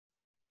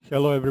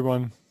Hello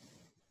everyone.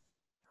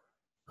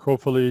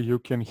 Hopefully you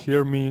can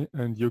hear me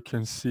and you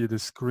can see the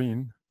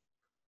screen.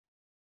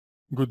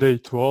 Good day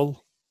to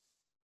all.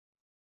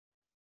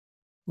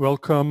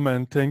 Welcome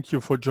and thank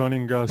you for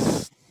joining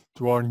us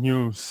to our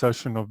new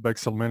session of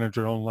BEXEL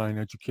Manager Online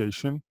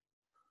Education.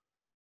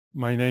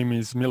 My name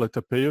is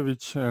Mileta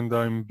Pejovic and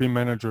I'm BIM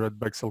Manager at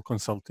BEXEL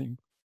Consulting.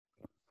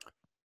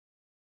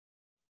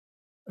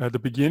 At the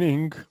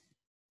beginning,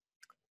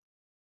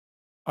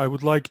 I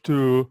would like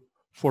to,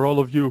 for all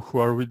of you who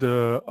are with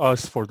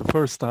us for the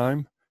first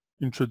time,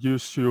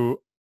 introduce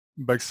you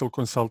BEXEL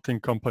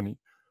Consulting Company.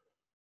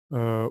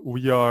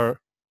 We are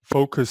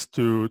focused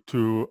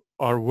to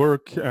our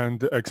work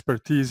and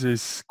expertise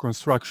is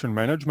construction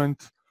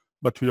management,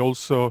 but we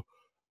also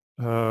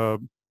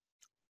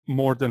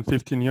more than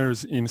 15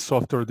 years in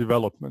software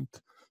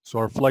development. So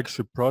our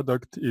flagship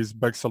product is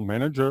BEXEL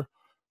Manager,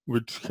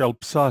 which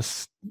helps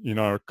us in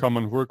our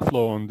common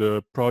workflow on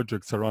the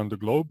projects around the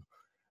globe.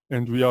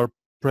 And we are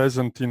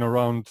present in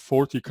around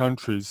 40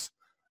 countries,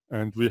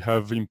 and we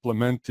have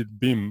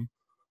implemented BIM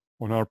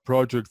on our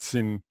projects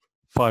in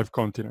 5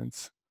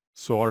 continents.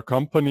 So our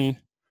company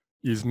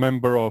is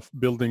member of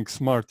Building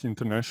Smart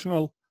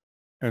International,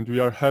 and we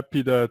are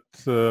happy that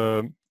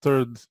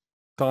third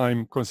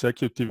time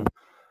consecutive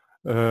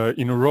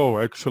in a row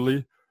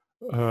actually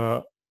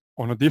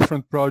on a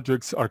different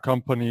projects our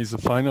company is a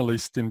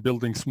finalist in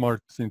Building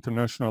Smart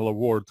International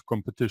Award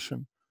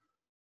competition.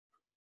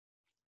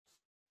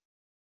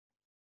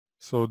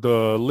 So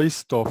the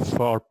list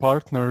of our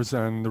partners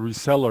and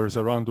resellers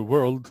around the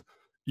world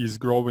is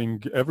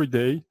growing every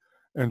day,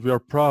 and we are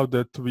proud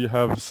that we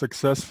have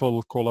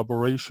successful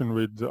collaboration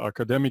with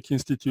academic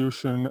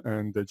institutions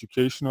and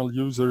educational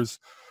users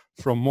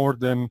from more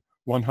than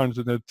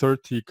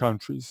 130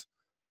 countries.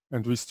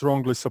 And we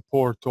strongly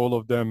support all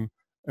of them,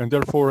 and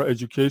therefore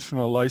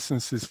educational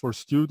licenses for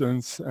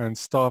students and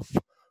staff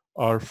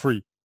are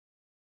free.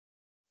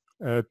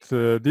 At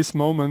this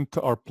moment,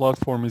 our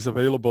platform is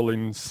available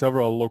in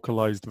several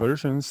localized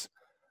versions,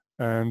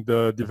 and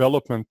the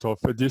development of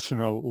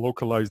additional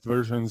localized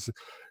versions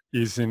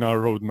is in our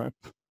roadmap.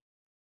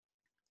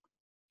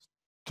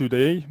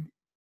 Today,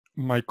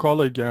 my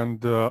colleague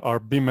and our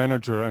BIM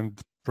manager and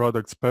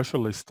product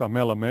specialist,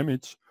 Amela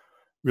Memic,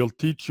 will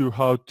teach you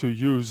how to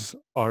use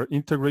our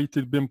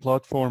integrated BIM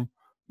platform,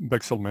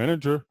 BEXEL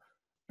Manager,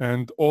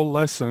 and all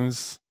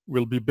lessons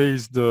will be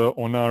based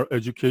on our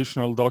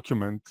educational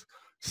document,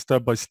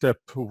 step-by-step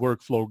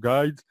workflow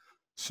guide,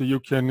 so you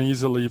can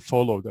easily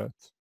follow that.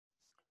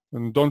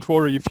 And don't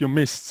worry if you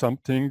missed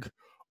something,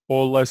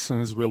 all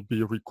lessons will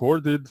be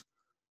recorded,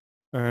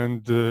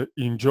 and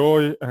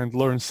enjoy and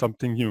learn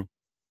something new.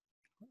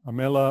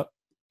 Amela,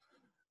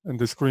 and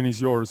the screen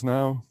is yours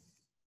now.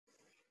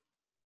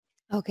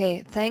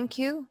 Okay, thank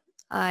you.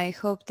 I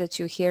hope that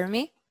you hear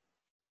me.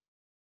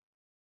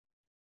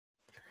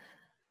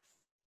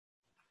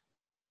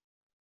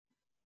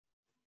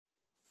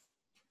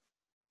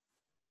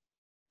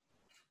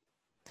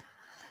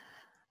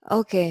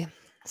 Okay,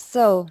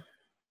 so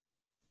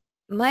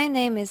my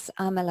name is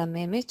Amela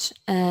Memic,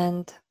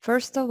 and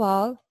first of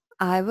all,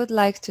 I would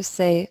like to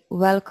say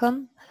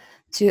welcome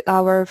to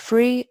our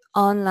free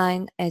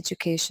online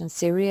education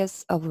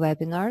series of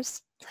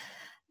webinars.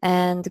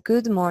 And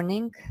good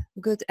morning,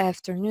 good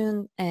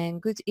afternoon,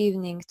 and good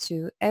evening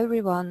to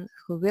everyone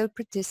who will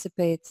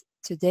participate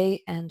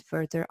today and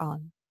further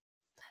on.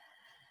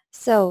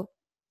 So,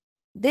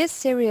 this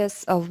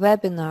series of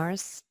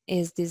webinars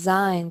is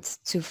designed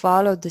to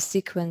follow the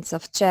sequence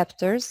of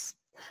chapters,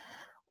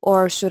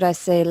 or should I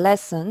say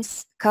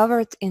lessons,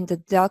 covered in the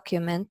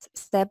document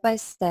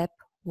Step-by-Step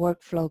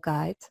Workflow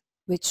Guide,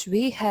 which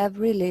we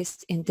have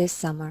released in this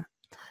summer.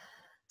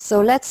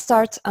 So let's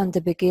start on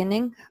the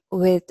beginning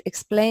with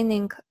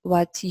explaining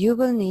what you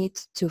will need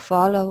to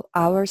follow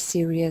our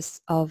series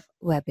of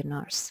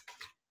webinars.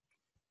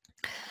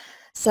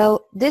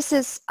 So this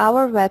is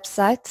our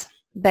website,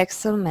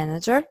 BEXEL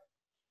Manager.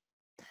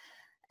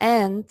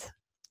 And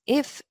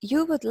if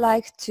you would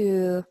like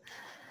to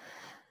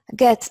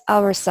get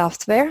our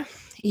software,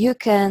 you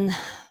can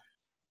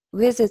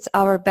visit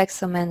our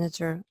BEXEL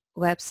Manager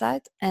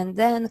website and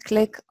then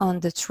click on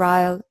the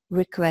trial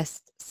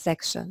request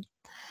section.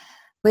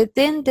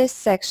 Within this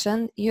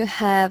section, you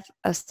have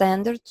a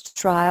standard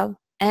trial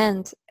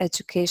and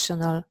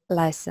educational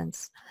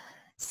license.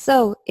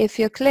 So if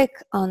you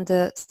click on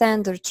the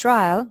standard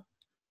trial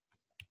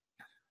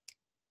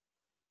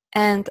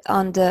and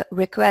on the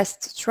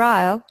request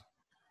trial,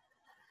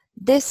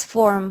 this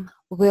form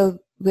will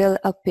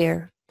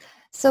appear.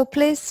 So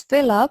please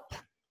fill up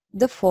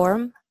the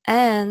form,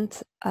 and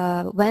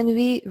when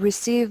we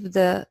receive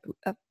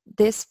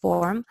this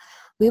form,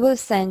 we will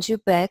send you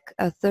back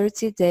a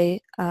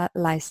 30-day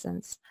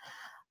license.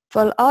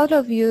 For all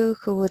of you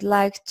who would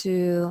like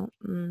to,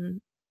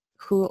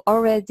 who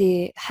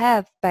already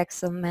have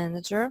BEXEL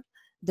Manager,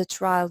 the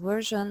trial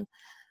version,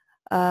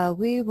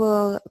 we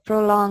will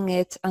prolong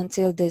it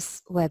until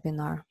this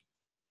webinar.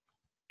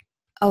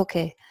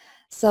 Okay,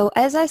 so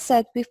as I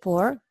said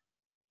before,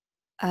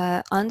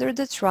 under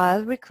the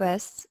trial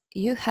requests,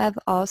 you have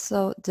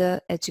also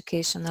the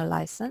educational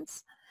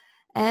license.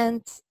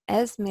 And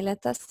as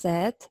Mileta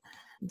said,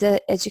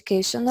 the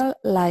educational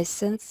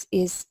license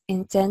is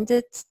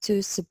intended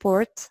to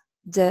support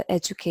the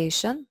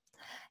education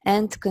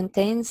and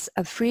contains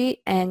a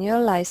free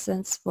annual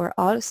license for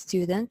all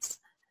students,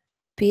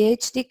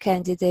 PhD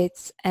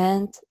candidates,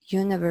 and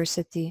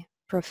university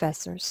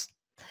professors.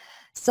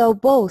 So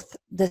both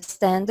the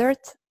standard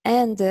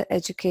and the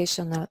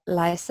educational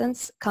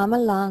license come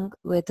along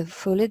with a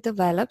fully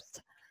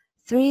developed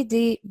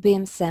 3D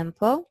beam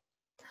sample,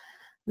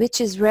 which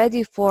is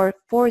ready for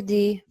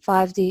 4D,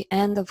 5D,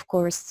 and of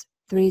course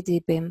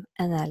 3D beam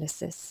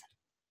analysis.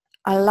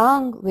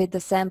 Along with the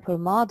sample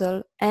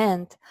model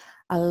and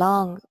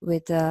along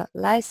with the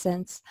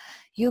license,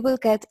 you will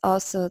get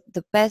also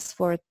the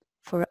password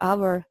for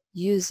our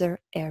user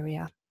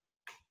area.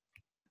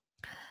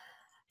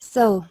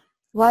 So,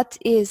 what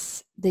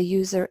is the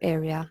user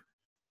area?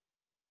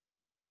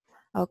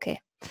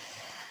 Okay.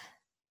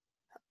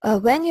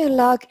 When you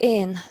log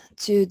in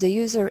to the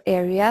user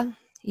area,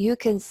 you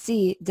can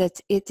see that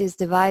it is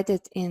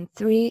divided in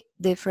 3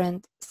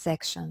 different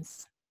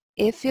sections.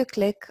 If you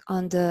click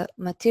on the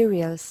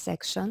materials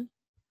section,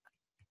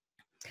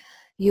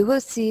 you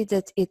will see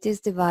that it is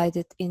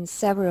divided in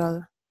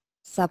several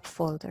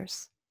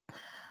subfolders.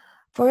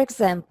 For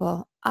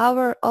example,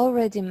 our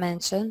already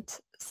mentioned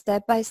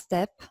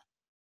step-by-step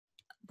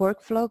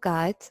workflow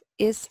guide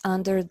is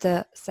under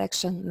the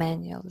section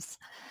manuals.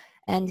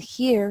 And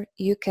here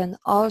you can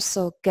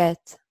also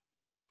get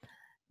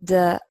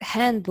the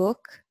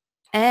handbook,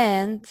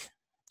 and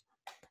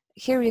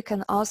here you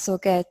can also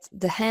get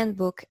the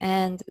handbook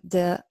and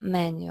the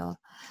manual.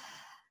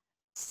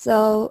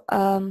 So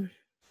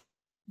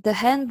the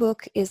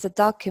handbook is a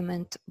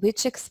document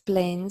which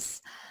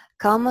explains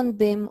common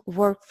BIM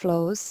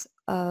workflows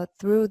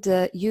through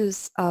the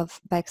use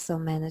of BEXEL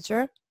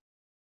Manager.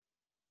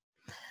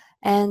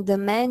 And the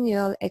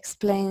manual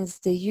explains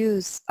the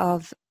use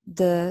of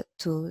the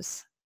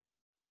tools.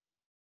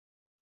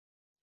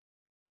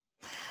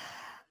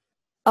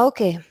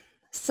 Okay,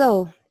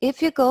 so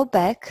if you go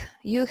back,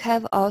 you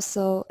have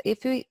also,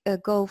 if you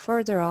go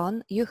further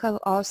on, you have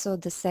also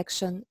the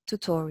section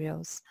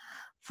tutorials.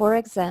 For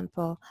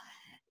example,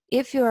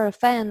 if you are a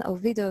fan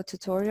of video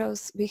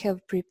tutorials, we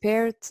have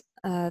prepared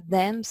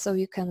them so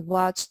you can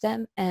watch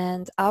them,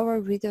 and our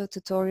video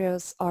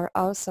tutorials are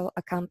also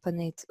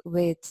accompanied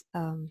with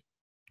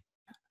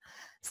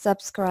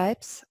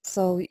subscribes,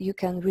 so you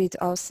can read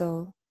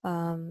also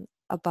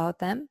about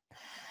them.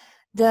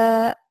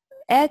 The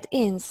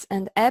add-ins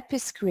and API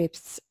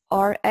scripts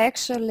are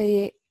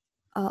actually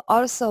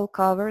also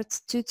covered,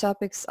 2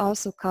 topics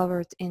also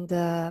covered in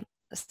the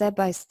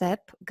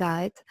step-by-step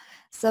guide.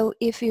 So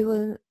if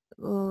you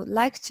will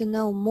like to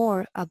know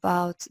more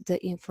about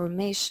the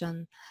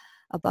information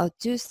about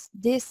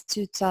these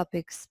 2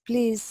 topics,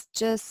 please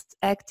just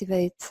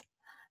activate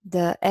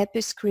the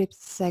API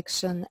scripts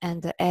section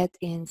and the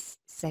add-ins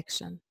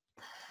section.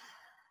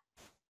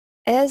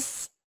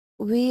 As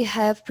we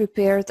have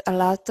prepared a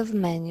lot of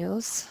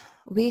manuals,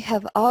 we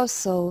have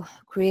also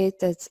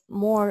created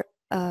more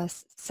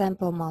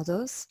sample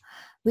models,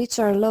 which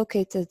are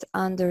located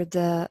under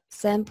the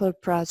sample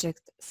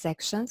project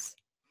sections.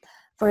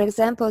 For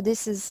example,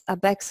 this is a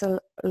BEXEL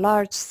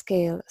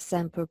large-scale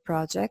sample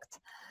project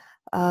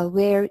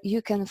where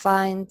you can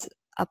find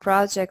a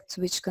project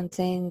which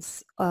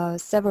contains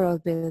several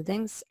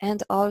buildings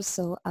and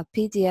also a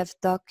PDF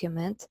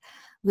document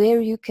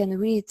where you can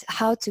read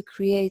how to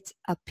create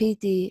a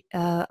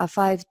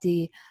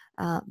 5D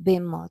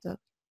BIM model.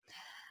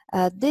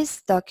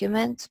 This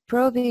document,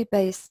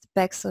 Provi-based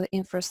BEXEL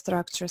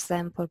infrastructure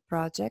sample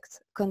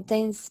project,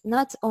 contains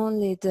not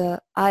only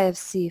the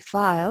IFC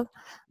file,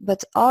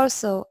 but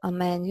also a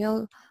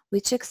manual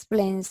which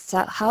explains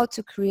how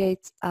to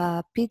create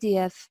a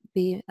PDF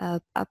BIM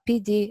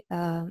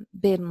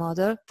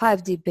model,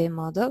 5D BIM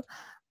model,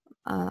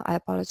 I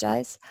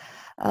apologize,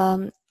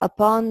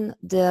 upon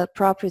the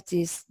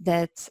properties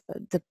that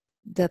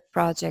the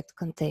project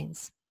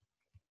contains.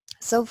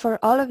 So for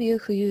all of you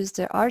who use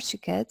the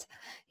Archicad,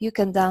 you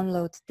can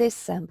download this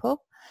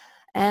sample,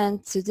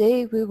 and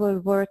today we will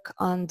work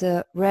on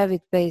the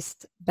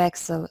Revit-based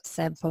BEXEL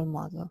sample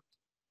model.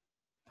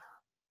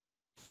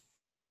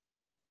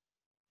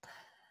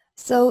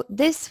 So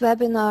this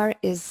webinar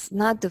is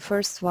not the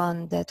first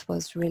one that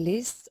was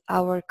released.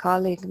 Our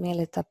colleague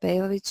Mileta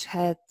Pejovic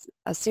had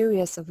a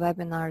series of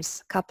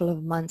webinars a couple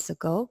of months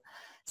ago.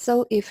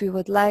 So if you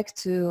would like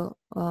to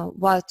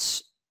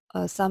watch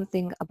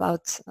something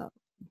about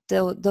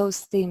those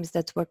themes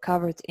that were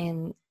covered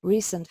in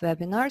recent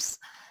webinars,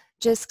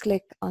 just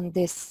click on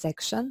this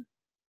section.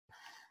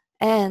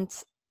 And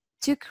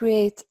to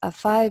create a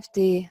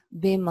 5D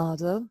BIM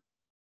model,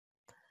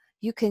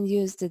 you can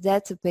use the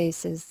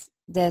databases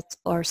that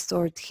are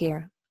stored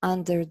here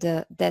under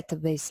the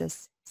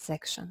databases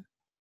section.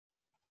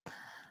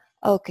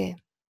 Okay,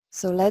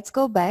 so let's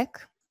go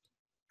back.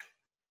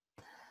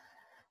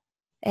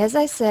 As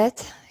I said,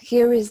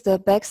 here is the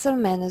BEXEL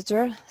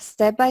Manager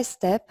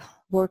step-by-step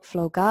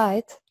workflow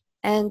guide.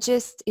 And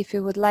just if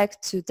you would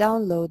like to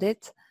download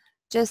it,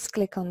 just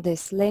click on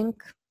this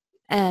link,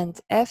 and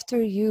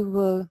after you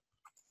will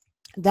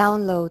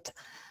download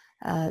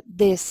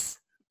this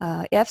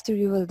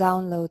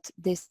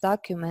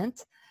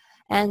document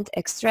and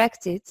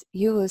extract it,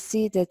 you will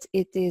see that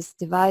it is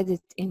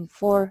divided in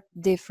 4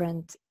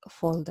 different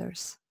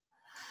folders.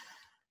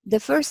 The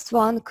first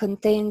one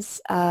contains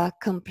a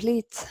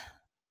complete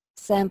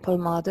sample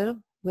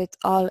model with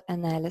all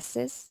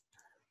analysis.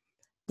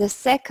 The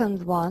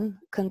second one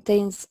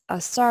contains a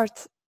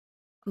start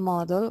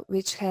model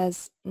which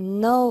has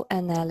no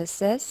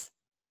analysis.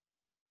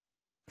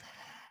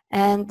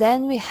 And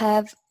then we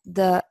have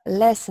the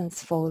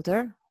lessons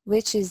folder,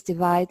 which is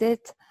divided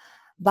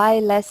by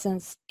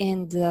lessons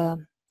in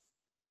the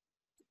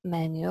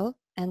manual.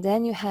 And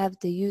then you have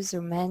the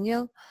user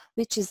manual,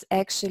 which is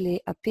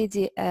actually a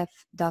PDF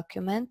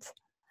document.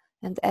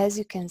 And as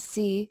you can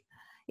see,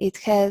 it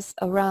has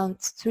around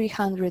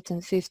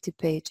 350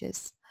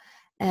 pages.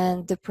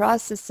 And the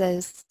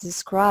processes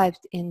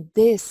described in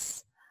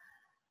this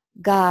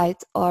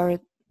guide are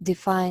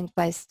defined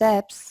by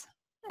steps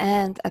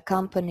and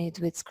accompanied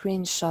with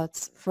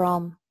screenshots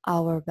from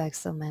our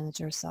BEXEL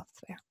Manager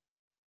software.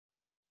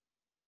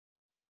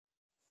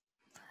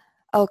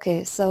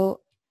 Okay,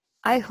 so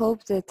I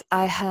hope that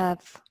I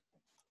have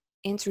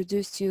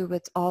introduced you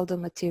with all the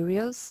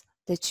materials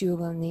that you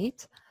will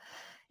need.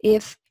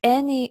 If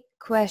any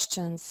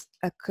questions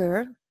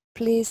occur,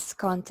 please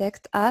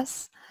contact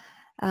us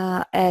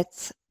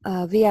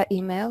via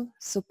email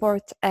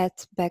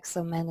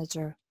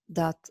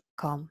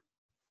support@bexelmanager.com.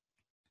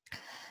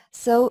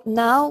 So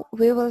now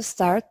we will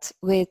start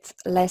with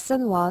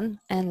lesson 1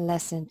 and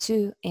lesson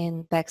 2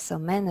 in BEXEL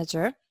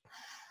Manager.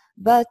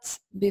 But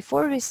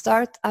before we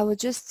start, I would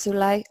just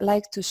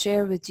like to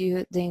share with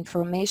you the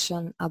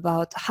information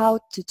about how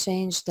to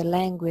change the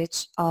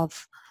language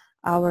of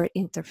our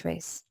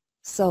interface.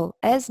 So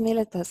as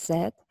Mileta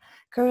said,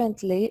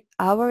 currently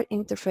our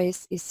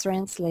interface is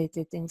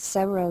translated in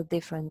several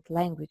different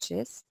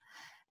languages.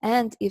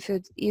 And if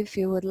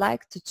you would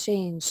like to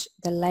change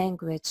the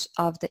language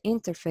of the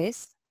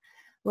interface,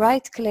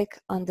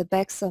 right-click on the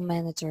BEXEL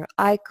Manager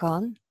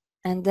icon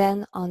and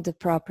then on the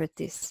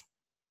Properties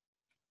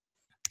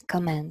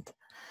command.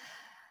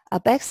 A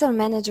BEXEL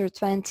Manager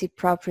 20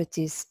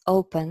 Properties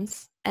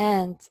opens,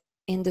 and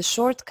in the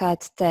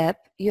Shortcut tab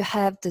you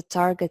have the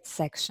Target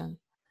section.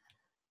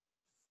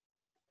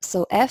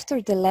 So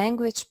after the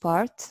language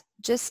part,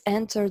 just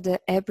enter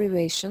the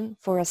abbreviation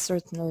for a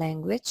certain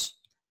language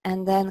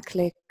and then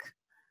click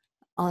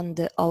on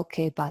the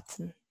OK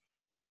button.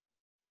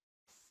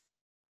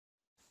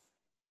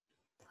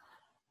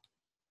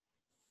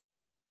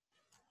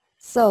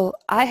 So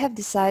I have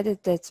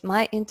decided that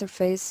my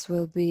interface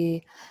will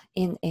be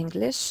in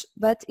English,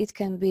 but it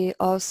can be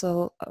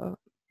also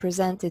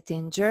presented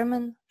in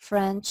German,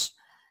 French,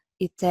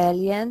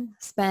 Italian,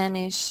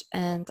 Spanish,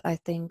 and I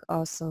think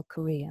also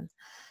Korean.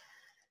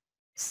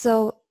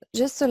 So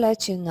just to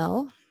let you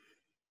know,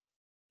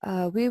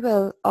 we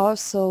will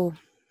also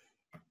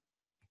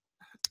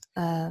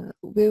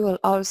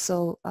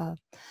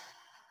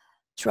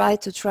try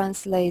to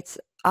translate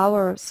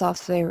our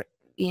software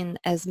in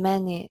as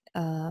many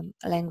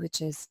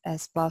languages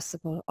as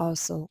possible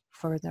also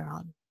further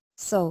on.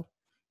 So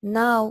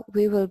now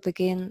we will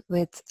begin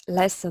with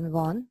lesson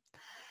 1.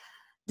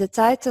 The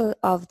title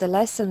of the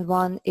lesson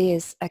 1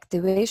 is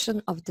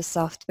Activation of the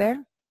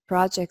Software,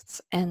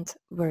 Projects and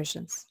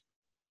Versions.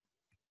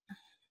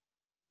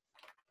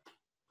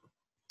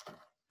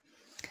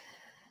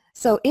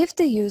 So if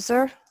the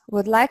user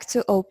would like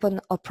to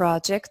open a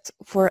project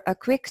for a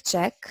quick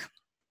check,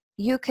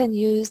 you can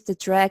use the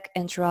drag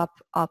and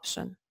drop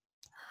option.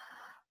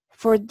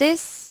 For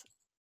this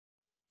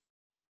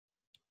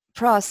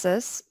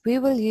process, we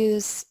will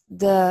use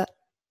the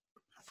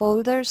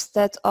folders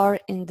that are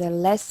in the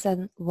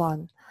lesson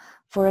 1.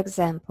 For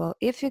example,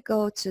 if you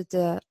go to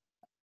the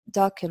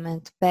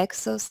document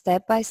BEXEL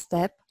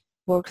Step-by-Step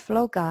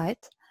Workflow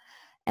Guide,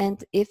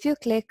 and if you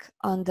click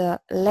on the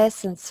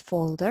Lessons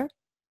folder,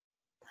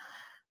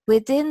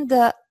 within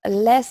the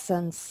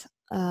Lessons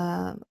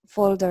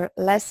folder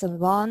Lesson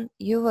 1,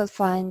 you will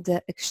find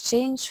the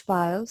Exchange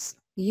files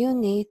you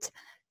need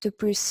to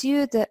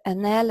pursue the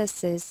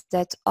analysis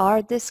that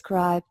are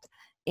described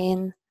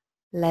in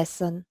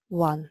Lesson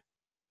 1.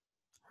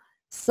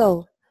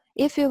 So,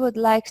 if you would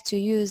like to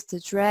use the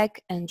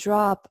drag and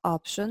drop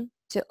option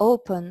to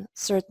open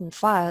certain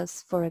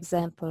files, for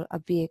example a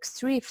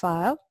BX3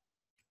 file,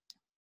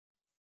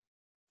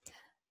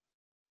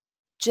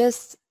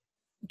 just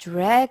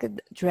drag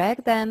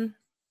them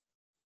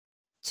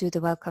to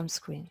the welcome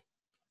screen.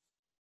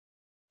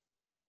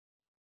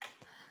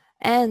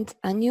 And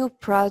a new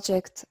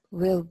project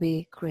will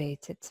be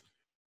created.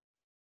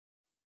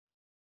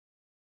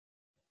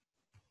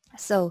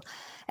 So,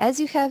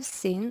 as you have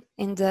seen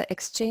in the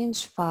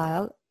Exchange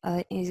file,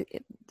 in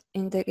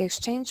the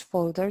Exchange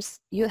folders,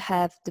 you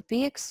have the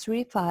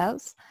BX3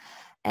 files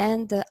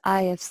and the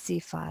IFC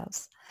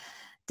files.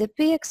 The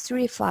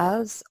BX3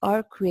 files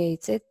are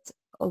created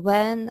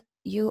when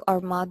you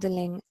are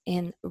modeling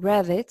in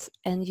Revit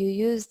and you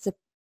use the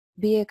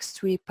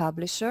BX3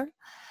 publisher,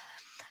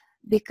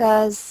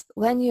 because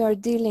when you are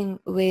dealing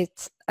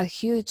with a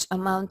huge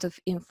amount of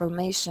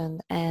information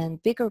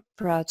and bigger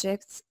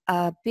projects,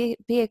 a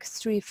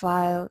BX3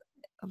 file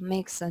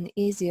makes an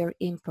easier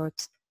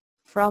import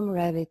from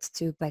Revit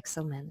to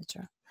BEXEL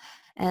Manager.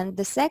 And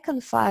the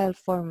second file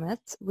format,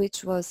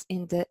 which was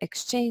in the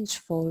Exchange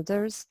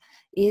folders,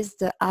 is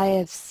the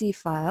IFC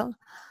file,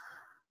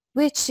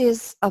 which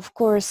is of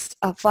course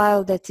a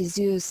file that is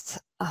used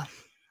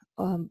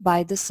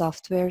by the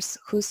softwares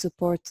who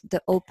support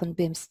the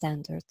OpenBIM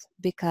standard,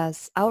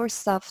 because our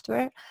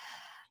software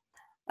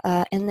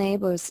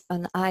enables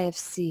an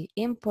IFC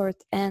import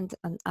and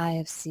an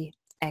IFC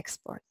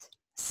export.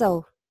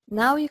 So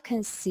now you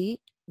can see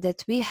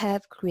that we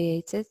have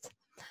created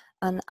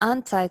an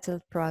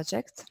untitled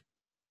project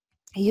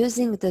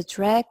using the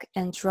drag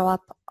and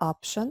drop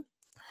option,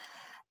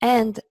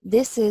 and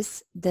this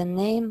is the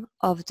name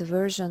of the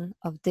version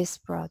of this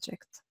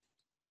project.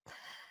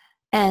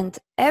 And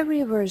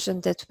every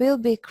version that will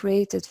be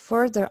created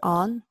further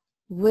on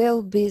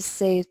will be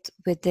saved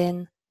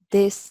within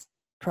this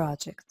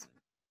project.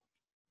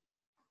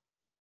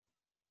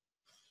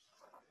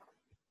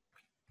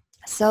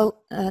 So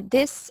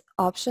this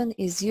option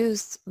is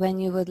used when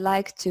you would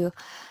like to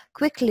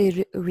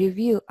quickly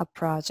review a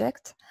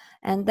project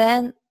and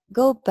then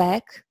go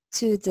back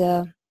to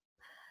the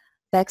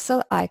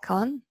BEXEL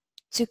icon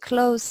to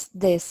close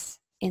this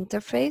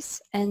interface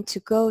and to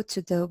go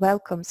to the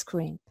welcome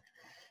screen.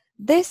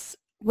 This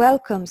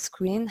welcome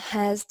screen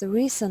has the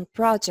recent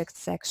project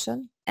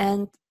section,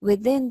 and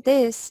within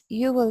this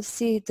you will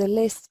see the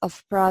list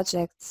of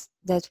projects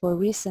that were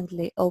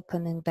recently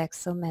opened in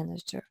BEXEL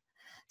Manager.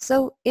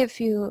 So if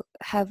you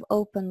have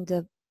opened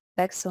the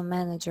BEXEL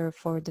Manager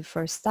for the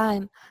first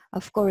time,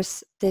 of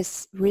course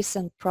this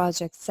recent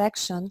project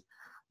section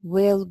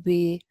will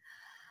be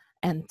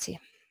empty.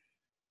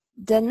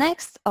 The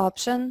next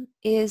option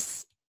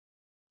is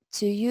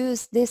to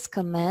use this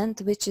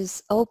command, which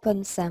is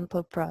open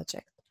sample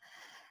project.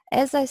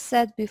 As I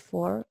said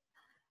before,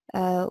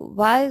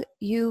 while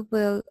you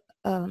will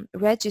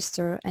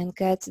register and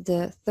get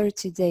the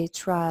 30-day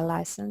trial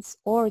license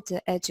or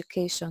the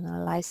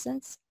educational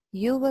license,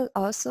 you will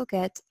also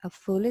get a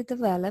fully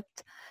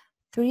developed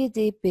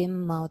 3D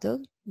BIM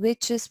model,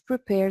 which is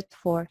prepared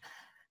for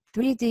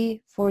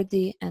 3D,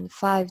 4D and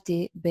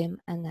 5D BIM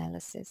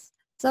analysis.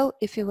 So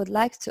if you would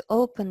like to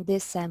open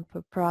this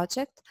sample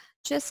project,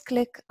 just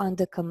click on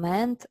the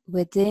command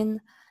within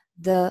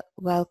the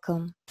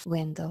welcome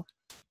window.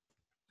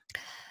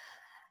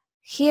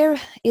 Here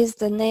is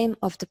the name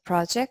of the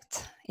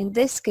project. In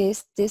this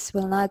case, this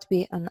will not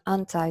be an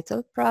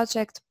untitled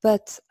project,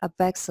 but a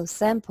BEXEL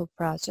sample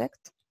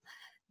project.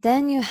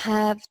 Then you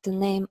have the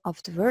name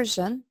of the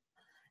version,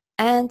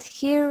 and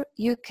here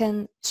you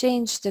can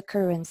change the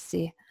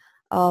currency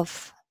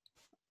of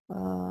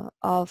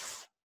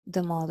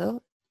the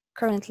model.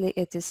 Currently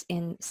it is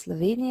in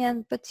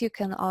Slovenian, but you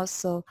can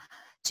also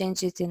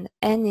change it in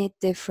any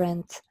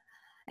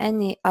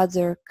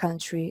other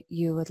country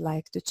you would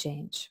like to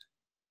change.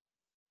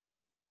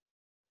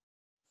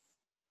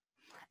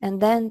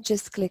 And then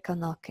just click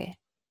on OK.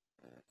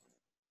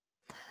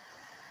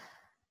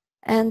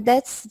 And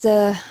that's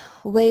the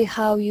way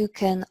how you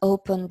can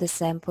open the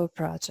sample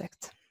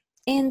project.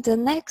 In the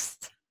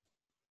next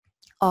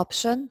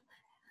option,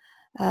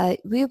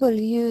 we will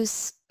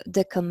use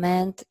the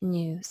command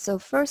new. So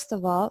first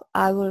of all,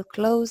 I will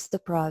close the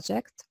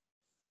project,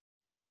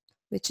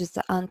 which is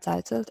the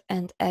untitled,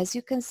 and as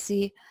you can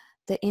see,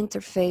 the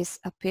interface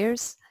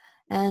appears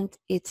and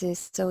it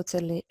is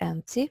totally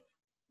empty.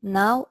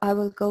 Now I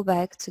will go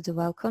back to the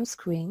welcome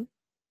screen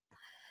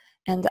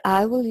and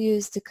I will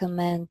use the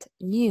command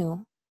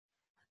new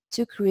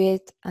to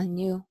create a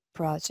new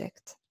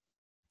project.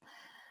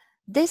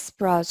 This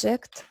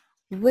project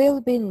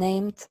will be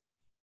named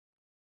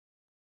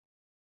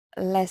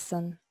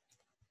Lesson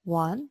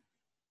 1,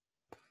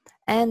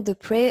 and the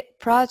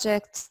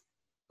project's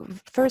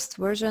first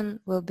version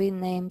will be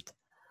named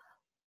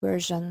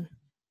version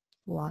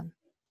 1.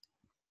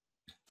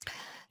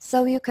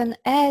 So you can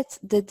add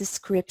the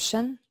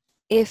description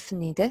if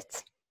needed,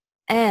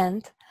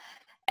 and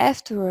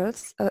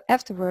afterwards,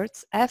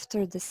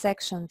 after the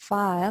section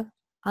file,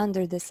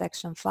 under the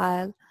section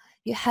file,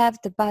 you have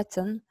the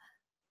button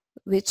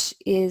which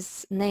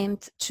is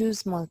named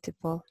Choose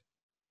Multiple.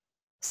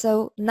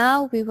 So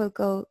now we will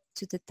go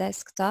to the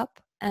desktop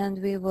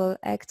and we will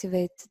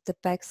activate the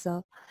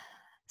BEXEL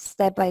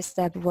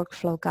step-by-step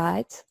workflow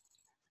guide,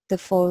 the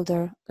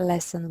folder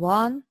Lesson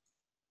 1,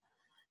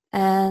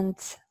 and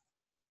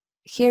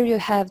here you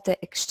have the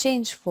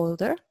Exchange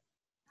folder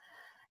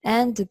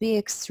and the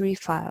BX3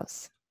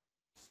 files,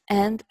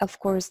 and of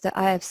course the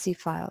IFC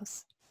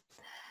files.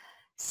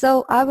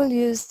 So I will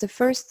use the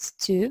first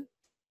two,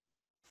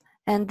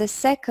 and the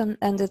second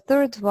and the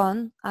third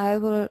one I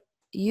will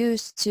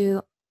use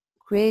to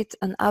create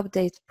an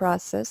update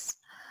process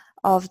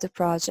of the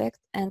project,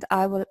 and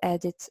I will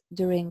edit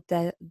during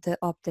the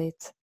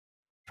update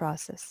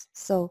process.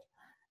 So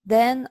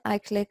Then I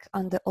click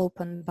on the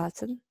Open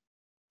button.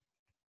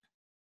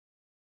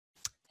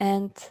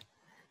 And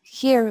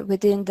here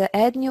within the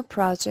Add New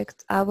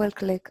Project, I will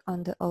click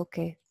on the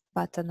OK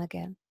button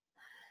again.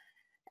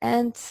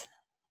 And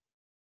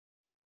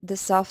the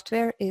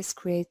software is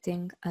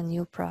creating a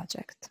new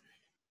project.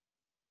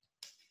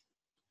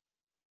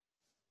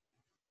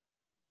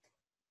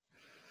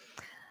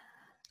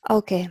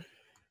 Okay.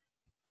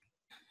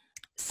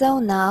 So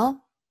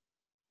now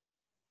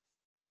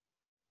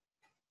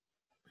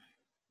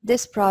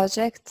this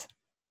project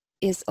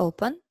is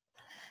open.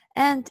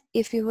 And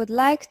if you would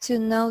like to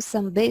know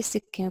some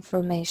basic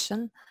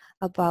information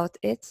about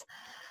it,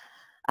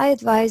 I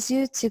advise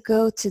you to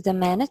go to the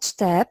Manage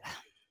tab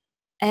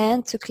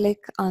and to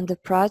click on the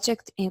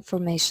Project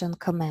Information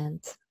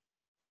command.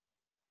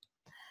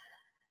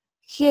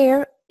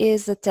 Here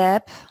is a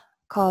tab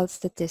called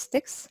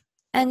Statistics,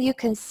 and you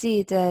can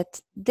see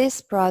that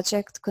this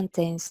project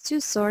contains 2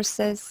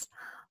 sources,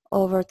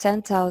 over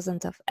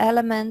 10,000 of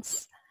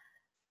elements,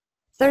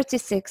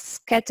 36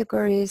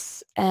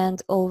 categories,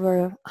 and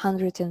over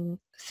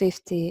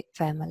 150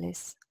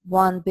 families,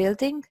 1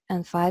 building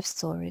and 5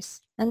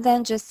 stories. And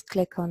then just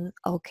click on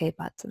OK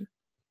button.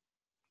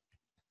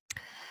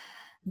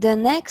 The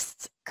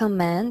next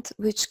command,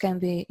 which can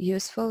be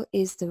useful,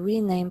 is the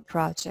Rename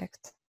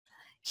Project.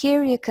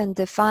 Here you can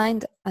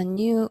define a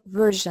new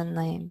version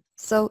name.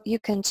 So you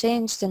can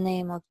change the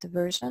name of the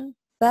version,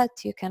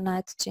 but you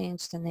cannot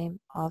change the name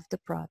of the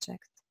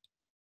project.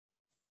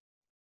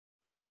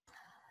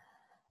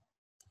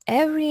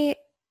 Every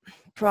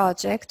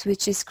project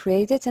which is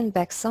created in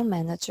BEXEL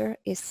Manager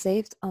is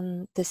saved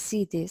on the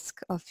C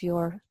disk of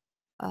your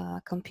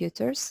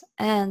computers,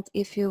 and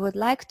if you would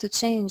like to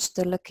change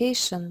the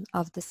location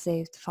of the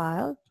saved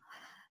file,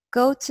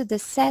 go to the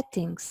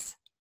Settings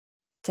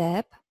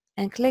tab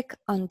and click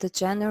on the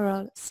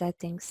General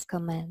Settings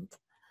command,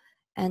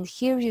 and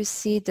here you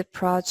see the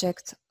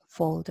project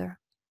folder.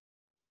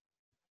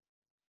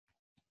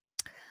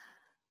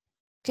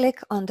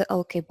 Click on the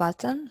OK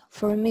button.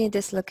 For me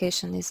this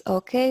location is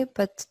OK,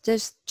 but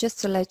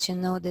just to let you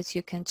know that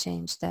you can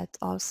change that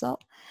also.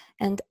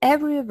 And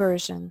every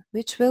version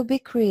which will be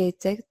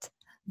created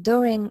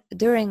during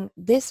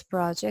this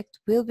project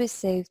will be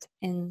saved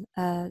in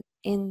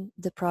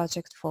the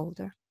project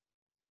folder.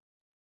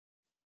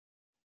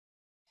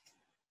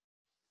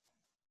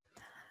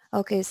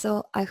 Okay,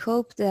 so I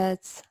hope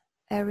that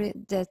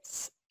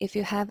if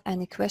you have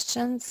any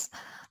questions,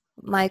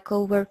 my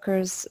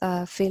co-workers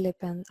Philip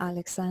and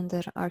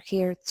Alexander are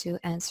here to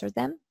answer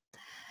them.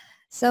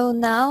 So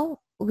now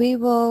we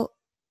will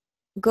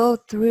go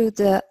through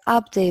the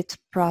update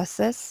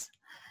process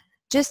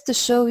just to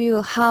show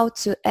you how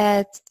to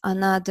add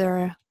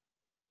another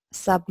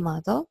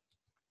submodel.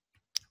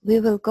 We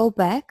will go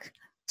back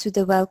to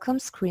the welcome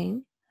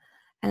screen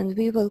and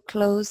we will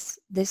close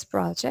this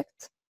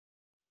project.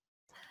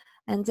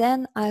 And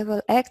then I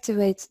will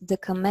activate the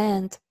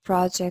command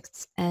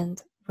Projects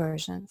and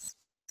Versions.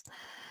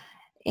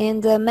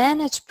 In the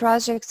Manage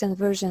Projects and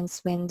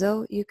Versions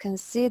window, you can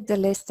see the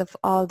list of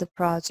all the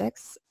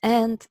projects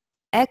and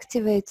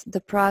activate the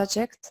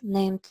project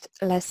named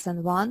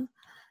Lesson 1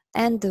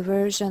 and the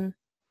version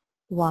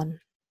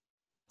 1.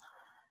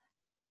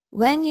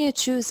 When you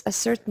choose a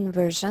certain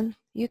version,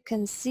 you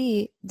can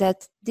see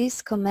that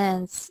these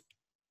commands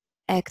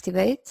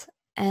activate,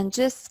 and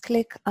just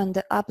click on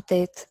the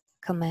Update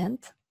command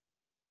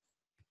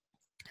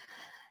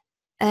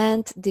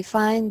and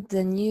define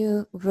the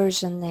new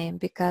version name,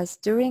 because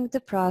during the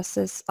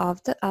process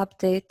of the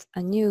update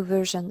a new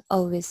version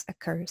always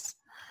occurs.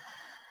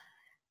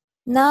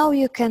 Now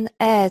you can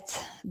add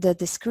the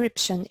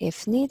description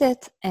if needed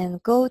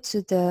and go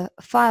to the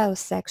File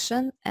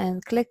section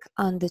and click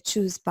on the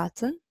Choose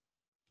button.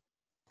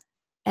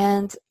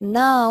 And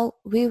now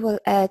we will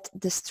add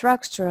the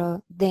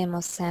structural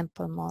demo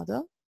sample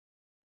model,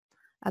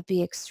 a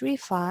BX3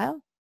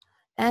 file,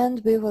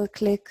 and we will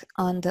click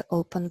on the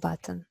Open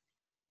button.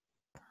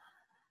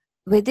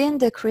 Within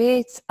the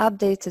Create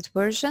Updated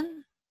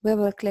Version, we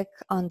will click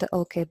on the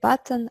OK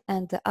button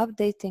and the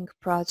updating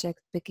project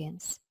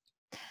begins.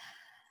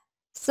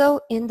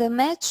 So in the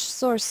Match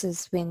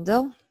Sources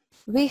window,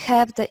 we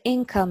have the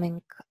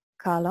incoming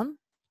column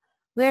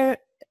where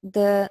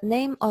the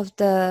name of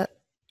the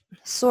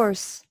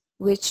source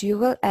which you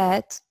will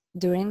add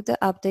during the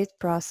update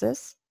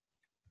process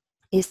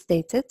is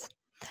stated.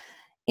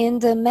 In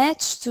the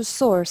Match to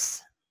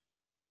Source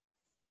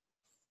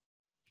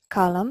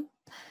column,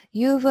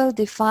 you will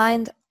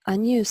define a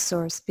new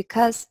source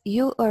because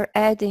you are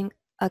adding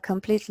a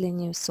completely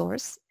new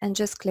source, and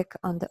just click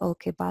on the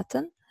OK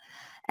button.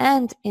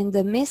 And in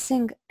the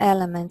Missing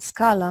Elements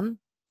column,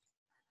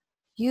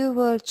 you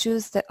will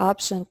choose the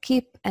option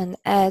Keep and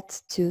Add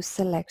to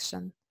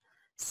Selection.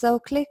 So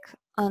click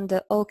on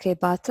the OK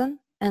button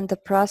and the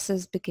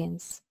process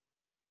begins.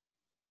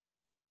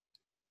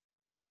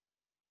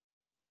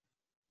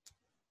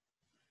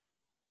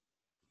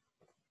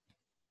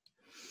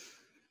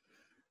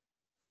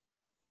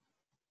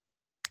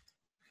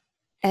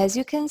 As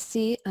you can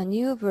see, a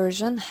new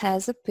version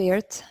has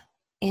appeared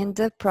in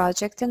the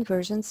Project and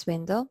Versions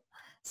window,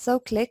 so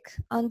click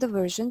on the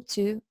version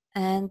 2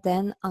 and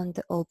then on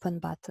the Open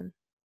button.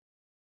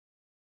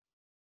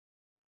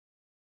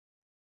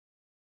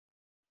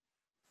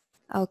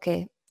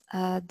 Okay,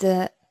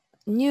 the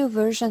new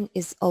version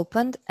is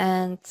opened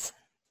and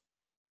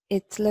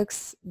it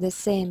looks the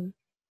same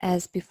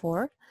as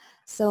before.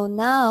 So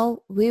now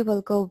we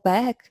will go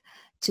back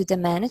to the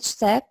Manage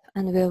tab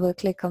and we will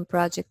click on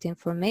Project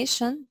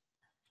Information.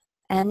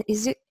 And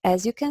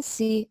as you can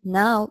see,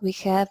 now we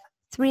have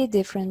 3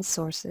 different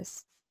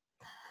sources.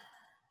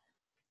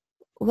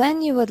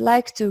 When you would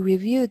like to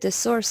review the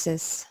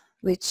sources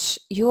which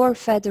your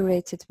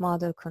federated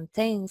model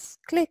contains,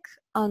 click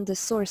on the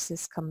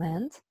Sources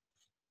command.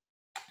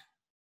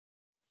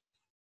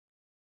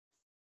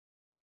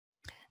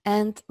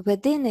 And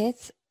within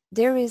it,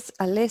 there is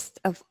a list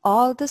of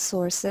all the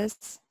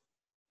sources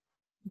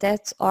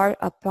that are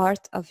a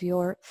part of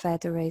your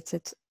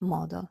federated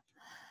model.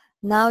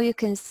 Now you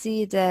can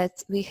see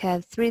that we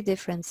have 3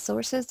 different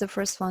sources. The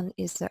first one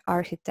is the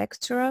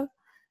architectural.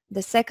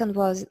 The second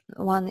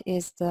one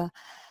is the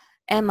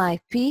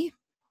MIP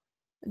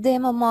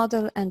demo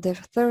model, and the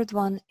third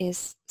one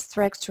is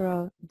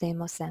structural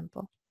demo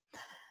sample.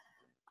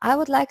 I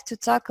would like to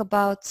talk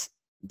about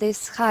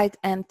these hide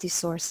empty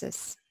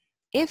sources.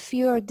 If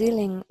you are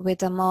dealing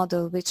with a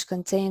model which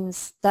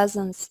contains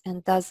dozens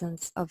and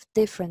dozens of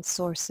different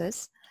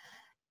sources,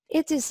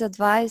 it is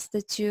advised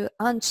that you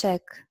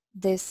uncheck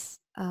this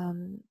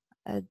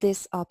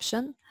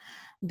option,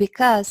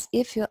 because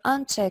if you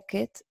uncheck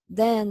it,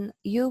 then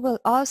you will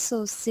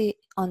also see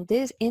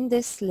in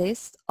this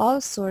list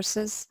all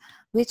sources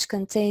which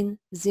contain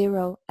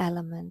 0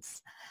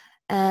 elements.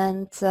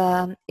 And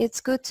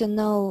it's good to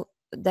know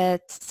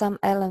that some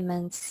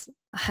elements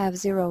have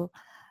 0,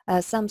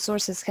 some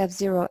sources have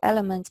 0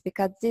 elements,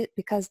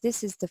 because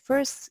this is the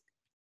first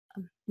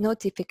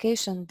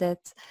notification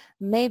that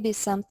maybe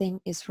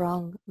something is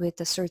wrong with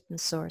a certain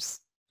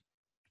source.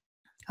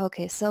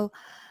 Okay, so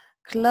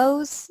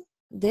close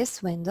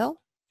this window.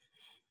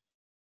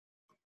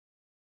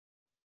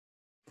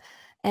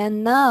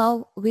 And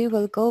now we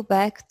will go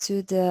back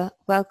to the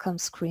welcome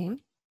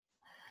screen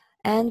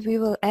and we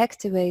will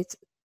activate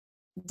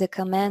the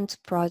command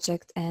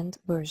Project and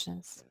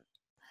Versions.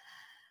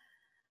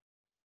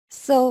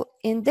 So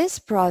in this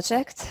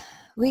project,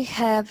 we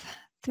have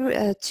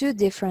 2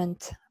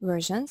 different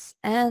versions,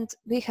 and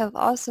we have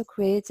also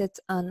created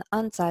an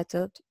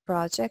untitled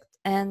project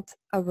and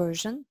a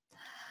version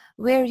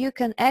where you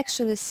can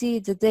actually see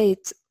the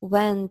date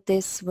when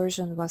this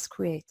version was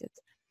created.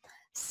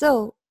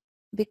 So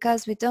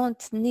because we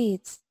don't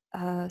need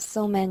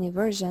so many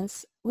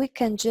versions, we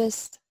can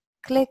just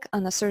click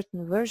on a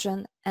certain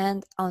version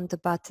and on the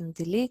button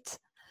delete,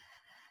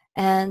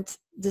 and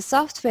the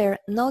software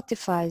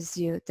notifies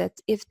you that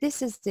if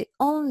this is the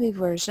only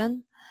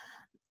version,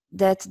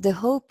 that the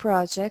whole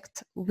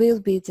project will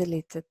be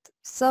deleted.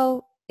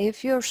 So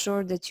if you're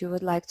sure that you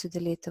would like to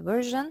delete a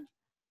version,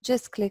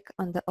 just click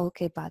on the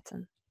OK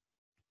button.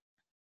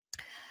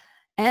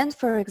 And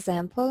for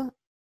example,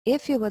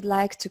 if you would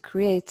like to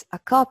create a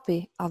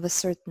copy of a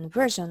certain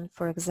version,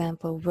 for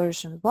example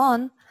version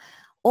 1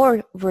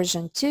 or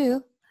version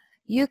 2,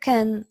 you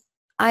can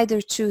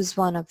either choose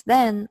one of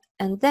them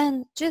and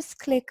then just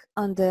click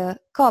on the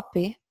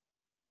copy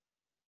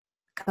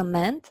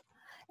command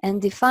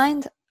and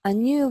define a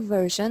new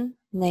version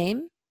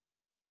name,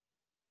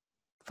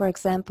 for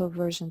example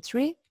version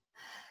 3.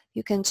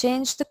 You can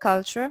change the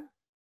culture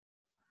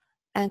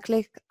and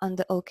click on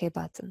the OK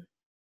button.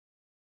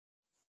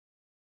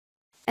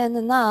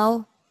 And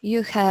now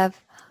you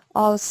have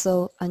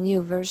also a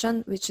new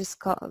version which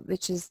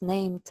is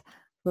named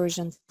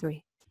version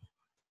 3.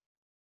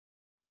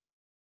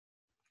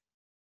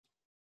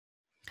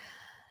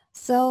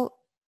 So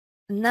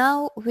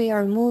now we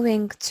are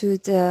moving to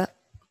the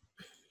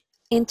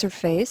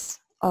interface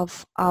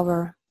of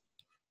our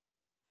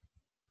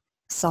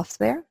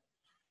software.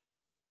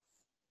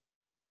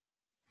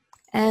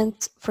 And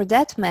for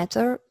that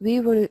matter, we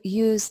will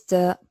use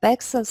the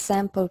BEXEL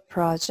sample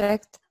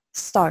project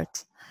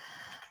start,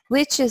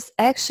 which is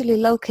actually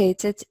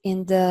located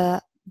in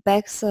the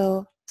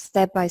BEXEL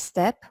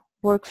step-by-step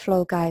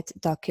workflow guide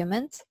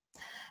document.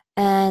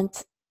 And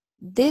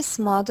this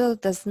model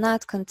does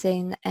not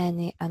contain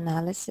any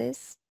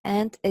analysis.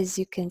 And as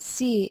you can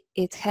see,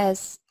 it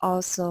has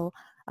also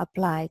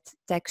applied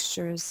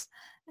textures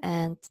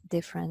and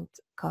different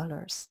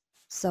colors.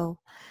 So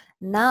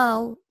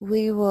now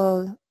we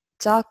will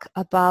talk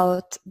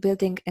about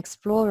Building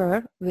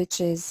Explorer,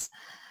 which is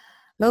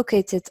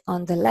located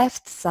on the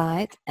left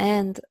side,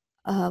 and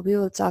we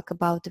will talk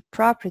about the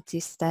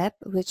Properties tab,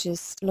 which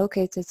is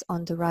located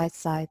on the right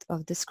side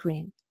of the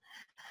screen.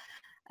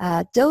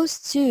 Those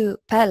 2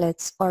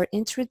 palettes are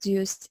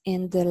introduced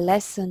in the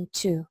lesson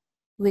 2,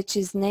 which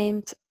is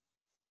named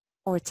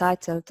or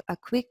titled A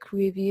Quick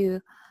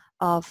Review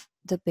of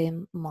the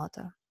BIM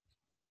Model.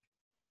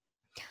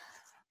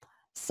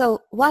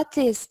 So what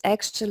is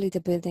actually the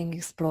Building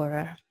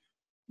Explorer?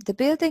 The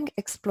Building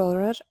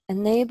Explorer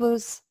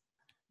enables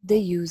the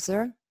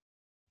user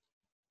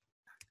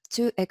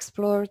to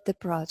explore the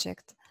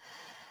project.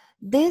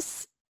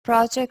 This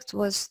project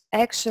was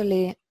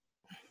actually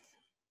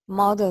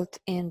modeled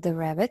in the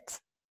Revit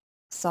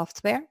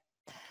software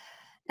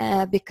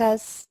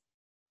because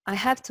I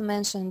have to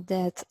mention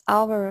that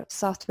our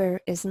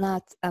software is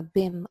not a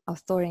BIM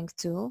authoring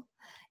tool.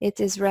 It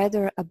is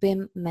rather a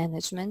BIM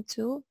management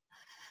tool.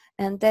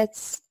 And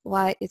that's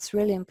why it's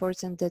really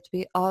important that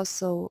we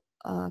also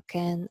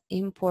can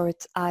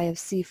import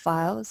IFC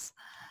files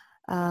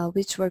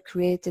which were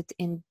created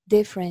in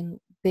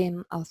different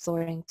BIM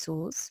authoring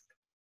tools.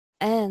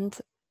 And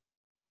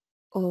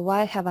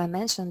why have I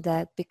mentioned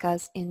that?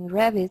 Because in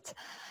Revit,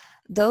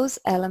 those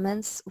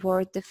elements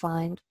were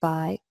defined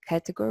by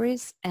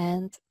categories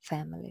and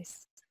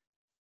families.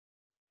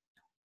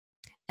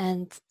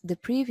 And the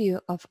preview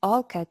of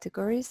all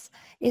categories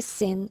is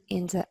seen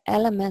in the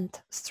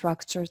Element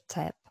Structure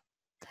tab.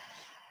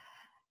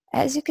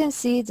 As you can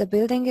see, the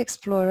Building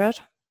Explorer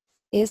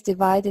is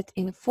divided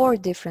in four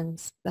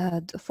different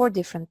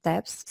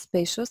tabs: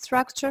 Spatial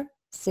Structure,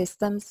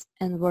 Systems,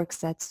 and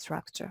Workset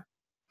Structure.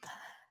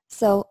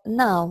 So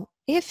now,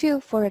 if you,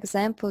 for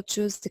example,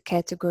 choose the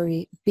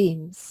category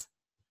Beams,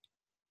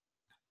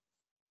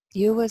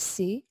 you will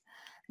see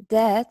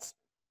that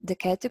the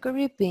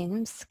category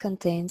Beams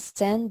contains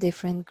 10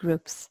 different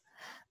groups.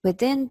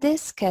 Within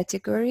this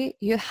category,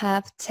 you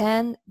have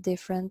 10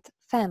 different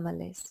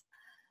families.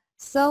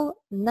 So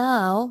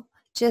now,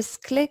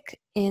 just click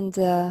in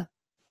the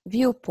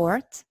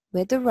viewport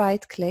with the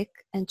right click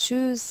and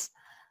choose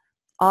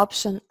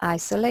option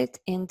Isolate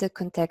in the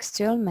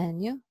contextual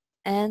menu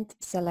and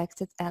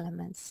selected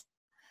elements.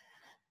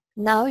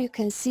 Now you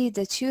can see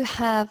that you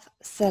have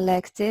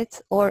selected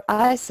or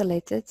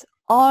isolated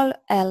all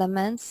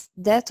elements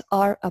that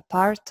are a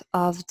part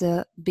of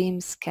the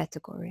Beams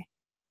category.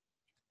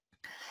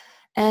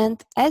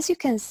 And as you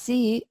can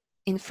see,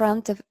 in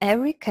front of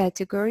every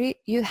category,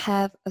 you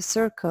have a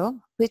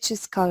circle which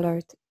is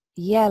colored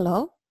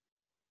yellow,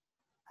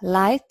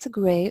 light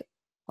gray,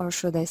 or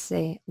should I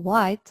say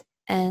white,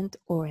 and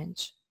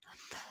orange.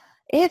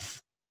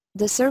 If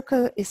the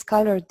circle is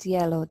colored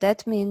yellow,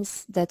 that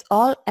means that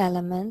all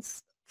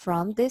elements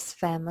from this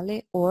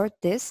family or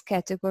this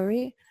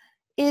category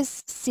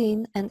is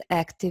seen and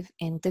active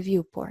in the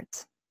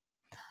viewport.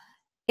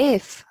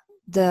 If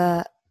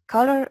the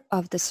color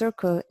of the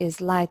circle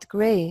is light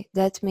gray,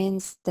 that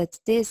means that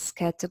these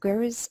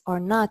categories are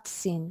not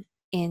seen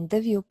in the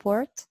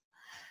viewport.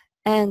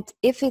 And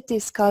if it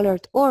is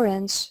colored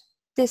orange,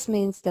 this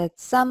means that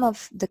some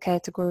of the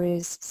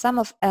categories, some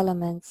of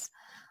elements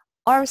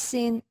are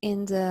seen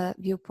in the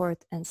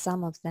viewport and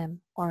some of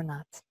them are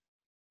not.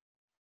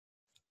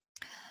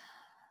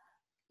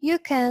 You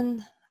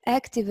can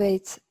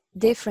activate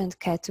different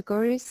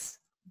categories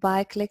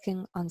by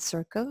clicking on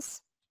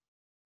circles.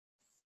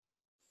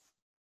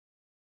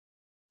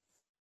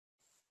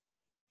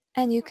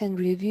 And you can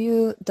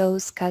review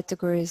those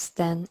categories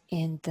then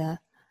in the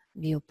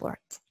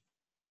viewport.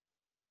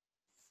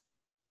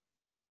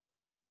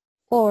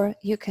 Or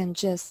you can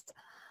just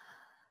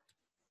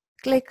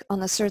click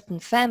on a certain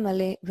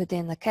family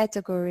within a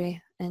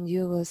category and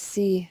you will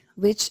see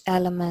which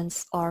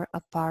elements are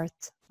a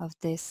part of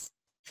this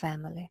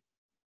family.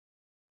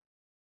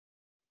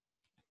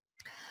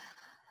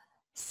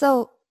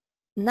 So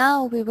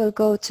now we will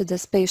go to the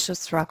spatial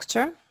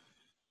structure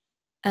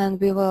and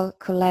we will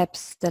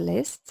collapse the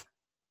list.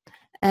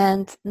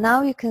 And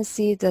now you can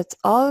see that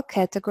all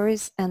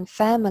categories and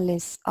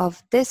families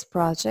of this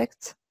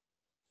project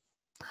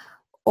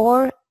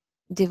are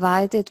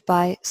divided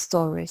by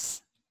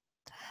stories.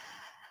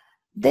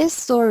 These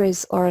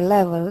stories or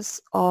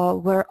levels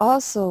were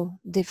also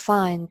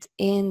defined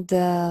in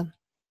the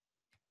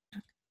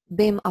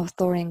BIM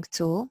authoring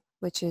tool,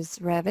 which is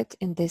Revit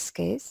in this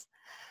case,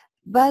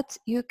 but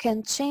you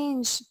can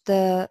change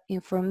the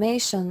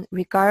information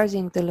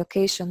regarding the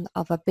location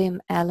of a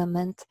BIM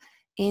element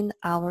in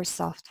our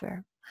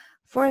software.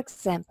 For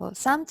example,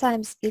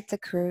 sometimes it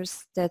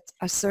occurs that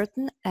a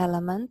certain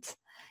element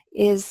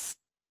is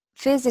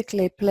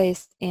physically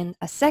placed in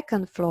a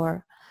second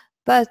floor,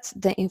 but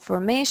the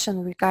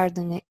information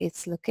regarding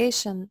its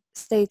location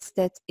states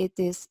that it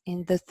is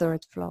in the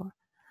third floor.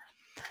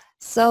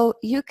 So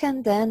you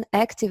can then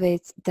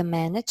activate the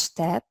Manage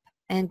tab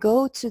and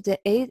go to the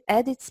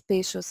Edit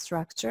Spatial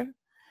Structure,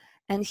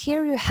 and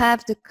here you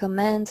have the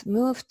command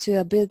Move to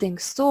a building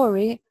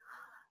story,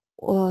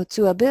 or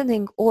to a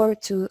building or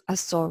to a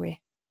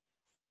story.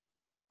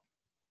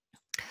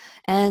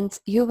 And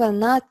you will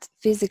not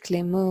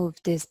physically move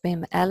this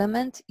BIM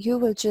element, you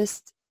will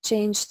just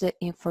change the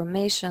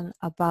information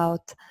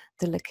about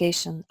the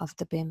location of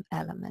the BIM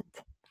element.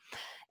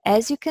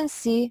 As you can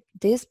see,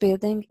 this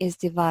building is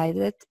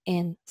divided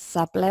in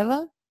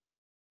sublevel,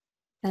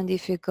 and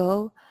if you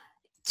go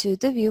to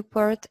the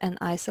viewport and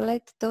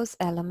isolate those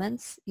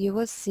elements, you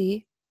will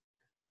see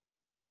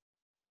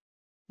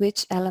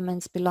which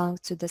elements belong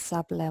to the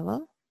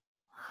sublevel.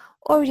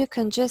 Or you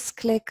can just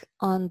click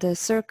on the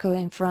circle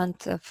in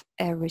front of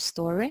every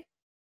story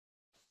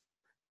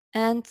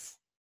and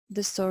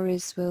the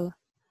stories will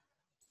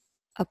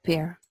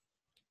appear.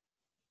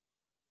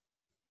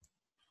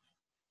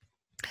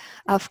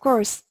 Of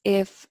course,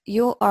 if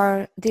you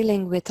are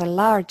dealing with a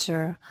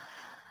larger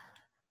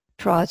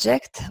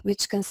project,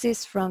 which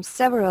consists from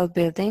several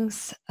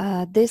buildings,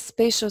 this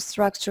spatial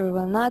structure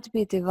will not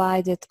be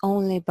divided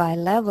only by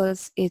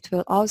levels, it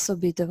will also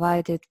be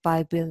divided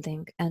by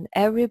building, and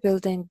every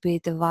building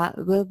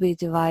will be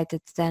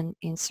divided then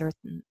in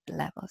certain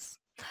levels.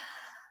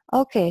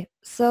 Okay,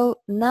 so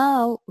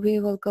now we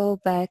will go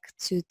back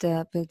to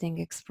the Building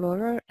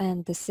Explorer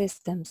and the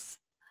Systems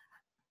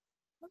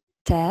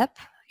tab.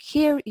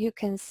 Here you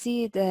can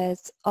see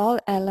that all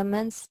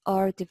elements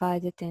are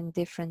divided in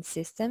different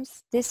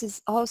systems. This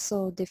is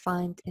also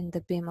defined in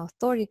the BIM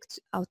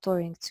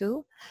authoring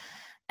tool.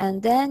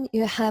 And then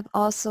you have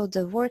also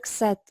the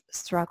workset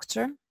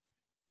structure,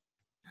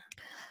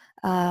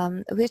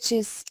 which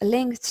is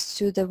linked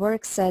to the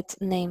workset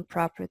name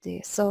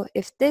property. So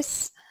if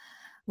this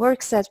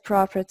workset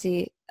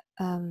property,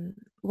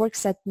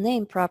 workset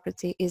name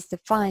property is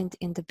defined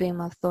in the BIM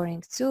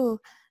authoring tool,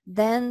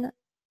 then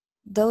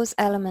those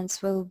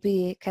elements will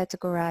be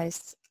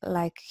categorized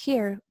like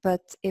here,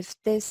 but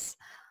if this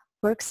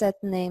workset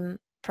name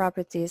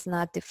property is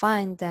not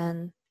defined,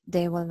 then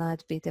they will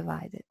not be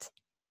divided.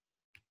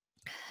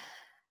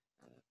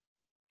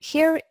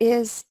 Here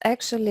is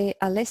actually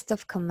a list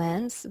of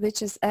commands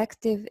which is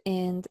active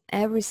in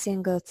every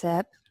single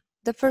tab.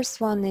 The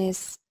first one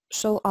is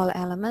show all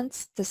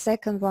elements, the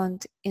second one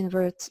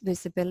invert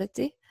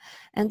visibility,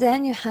 and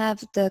then you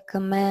have the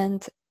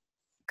command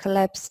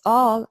collapse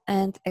all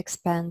and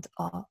expand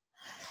all.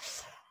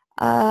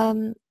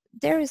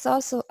 There is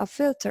also a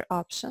filter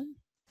option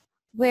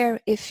where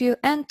if you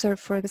enter,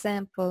 for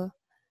example,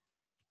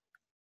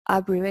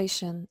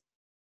 abbreviation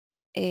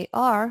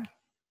AR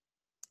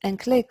and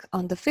click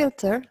on the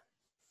filter,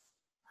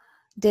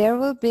 there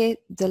will be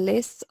the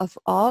list of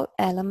all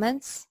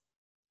elements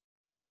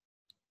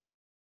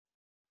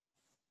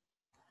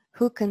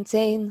who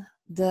contain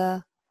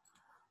the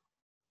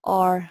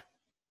R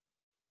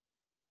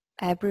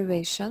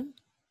abbreviation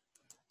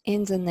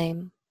in the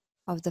name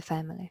of the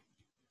family.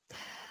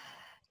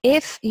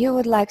 If you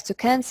would like to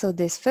cancel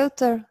this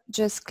filter,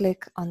 just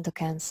click on the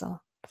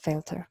cancel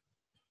filter.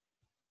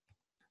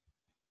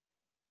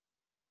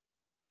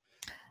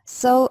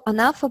 So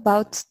enough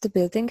about the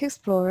Building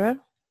Explorer.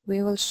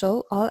 We will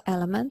show all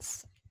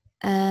elements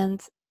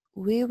and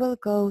we will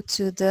go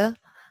to the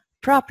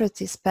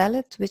Properties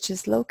palette, which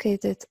is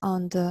located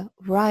on the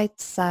right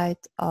side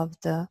of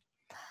the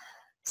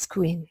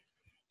screen.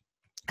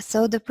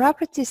 So the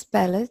Properties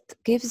palette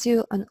gives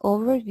you an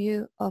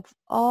overview of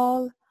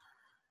all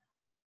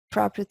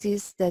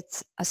properties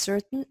that a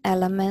certain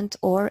element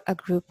or a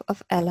group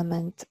of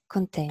elements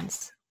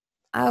contains.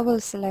 I will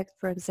select,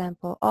 for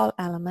example, all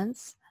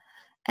elements,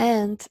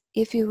 and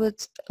if you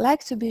would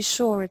like to be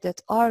sure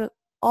that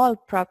all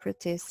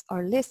properties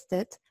are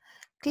listed,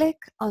 click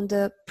on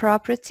the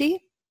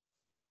Property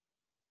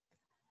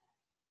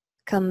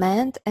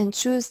command and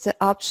choose the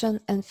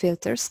Option and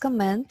Filters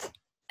command,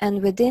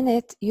 and within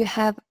it you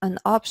have an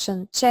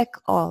option Check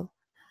All.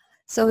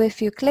 So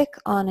if you click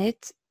on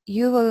it,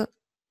 you will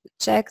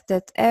check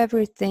that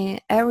every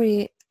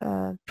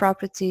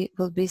property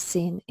will be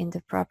seen in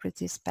the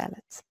Properties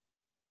palette.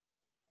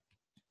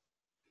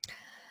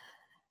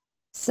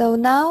 So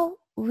now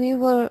we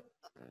will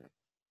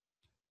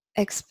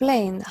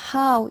explain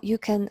how you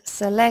can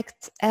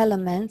select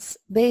elements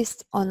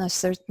based on a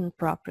certain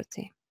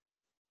property.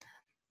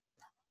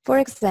 For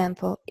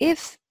example,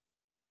 if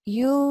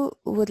you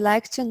would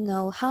like to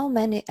know how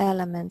many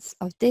elements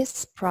of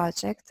this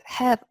project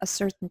have a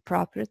certain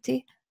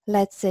property,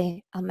 let's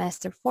say a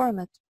master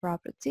format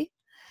property,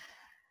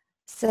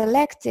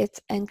 select it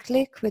and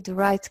click with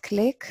right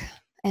click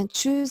and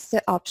choose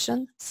the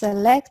option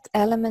Select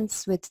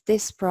Elements with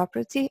this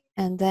property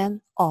and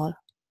then All.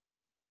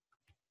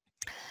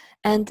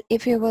 And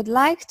if you would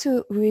like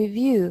to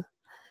review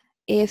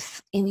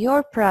if in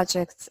your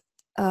project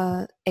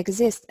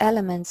exist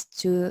elements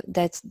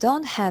that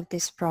don't have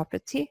this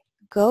property,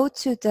 go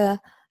to the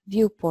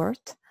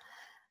viewport,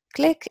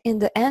 click in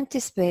the empty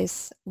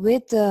space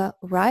with the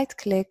right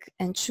click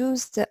and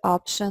choose the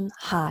option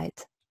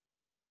Hide,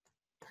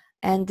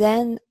 and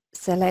then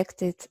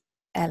selected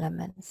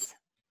elements.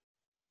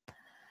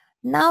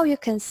 Now you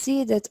can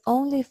see that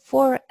only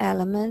 4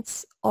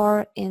 elements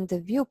are in the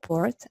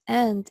viewport,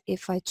 and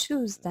if I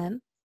choose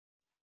them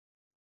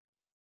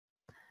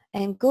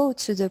and go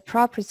to the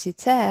Property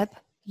tab,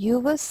 you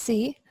will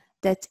see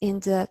that in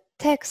the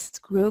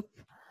text group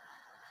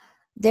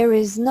there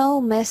is no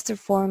master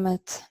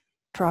format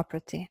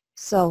property.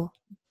 So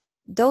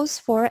those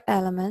 4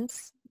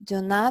 elements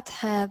do not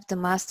have the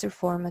master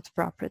format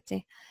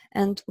property.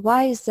 And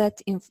why is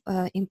that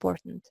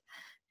important?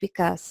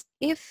 Because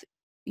if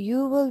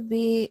you will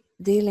be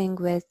dealing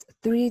with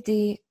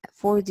 3D,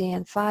 4D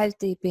and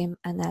 5D BIM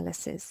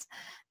analysis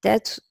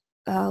that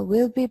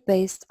will be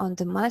based on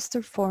the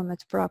master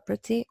format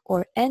property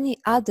or any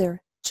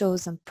other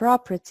chosen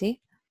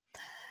property,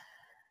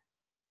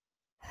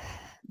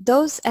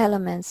 those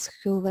elements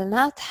who will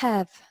not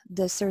have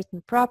the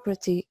certain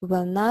property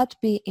will not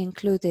be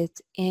included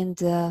in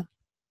the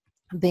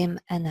BIM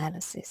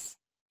analysis.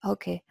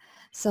 Okay,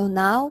 so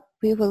now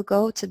we will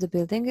go to the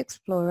Building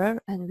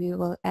Explorer and we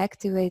will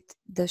activate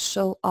the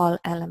Show All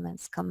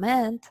Elements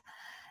command,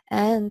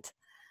 and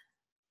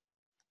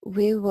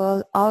we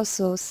will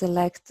also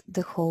select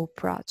the whole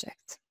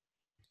project.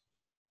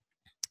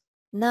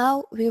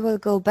 Now we will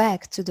go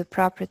back to the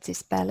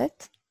Properties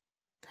palette,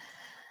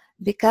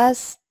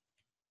 because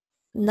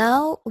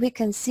now we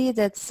can see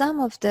that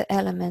some of the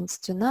elements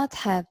do not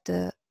have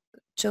the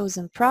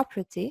chosen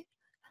property,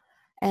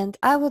 and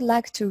I would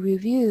like to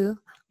review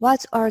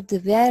what are the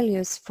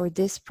values for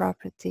this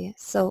property.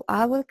 So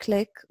I will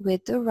click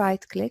with the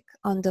right click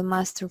on the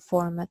master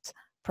format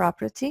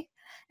property,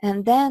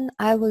 and then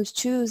I will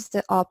choose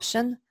the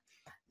option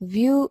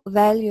View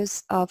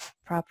Values of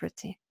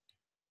Property.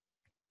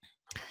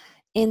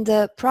 In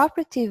the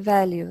Property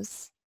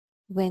Values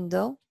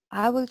window,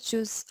 I will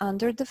choose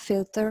under the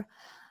filter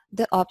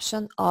the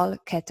option All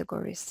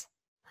Categories.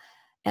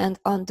 And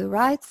on the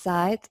right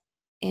side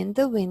in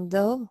the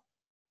window,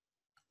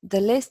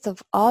 the list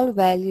of all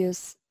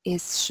values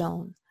is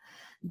shown.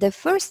 The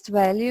first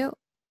value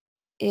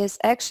is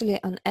actually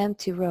an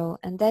empty row,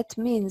 and that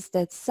means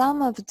that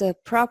some of the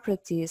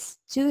properties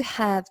do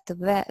have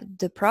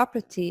the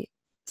property,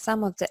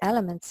 some of the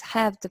elements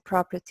have the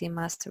property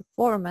master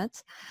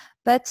format,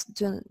 but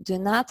do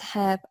not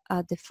have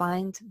a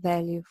defined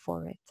value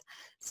for it.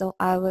 So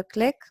I will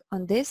click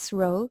on this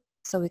row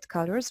so it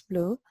colors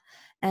blue,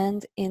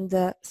 and in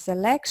the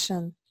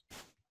selection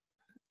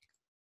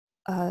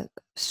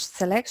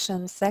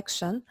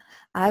section,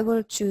 I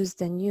will choose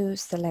the new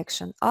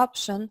selection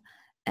option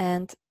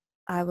and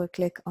I will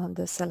click on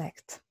the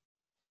select.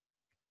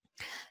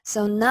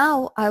 So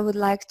now I would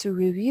like to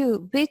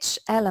review which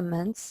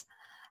elements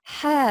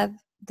have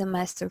the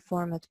master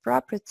format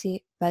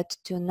property but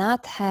do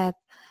not have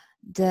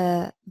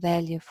the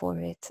value for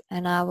it.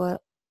 And I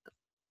will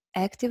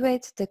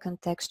activate the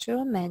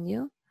contextual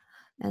menu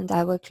and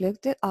I will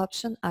click the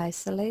option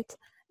Isolate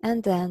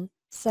and then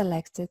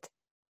Selected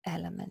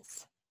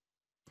Elements.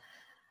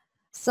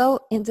 So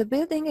in the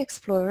Building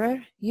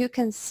Explorer, you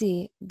can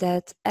see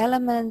that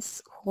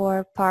elements who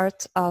are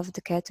part of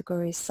the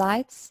category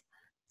sites,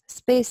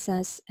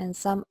 spaces, and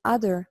some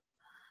other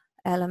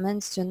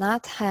elements do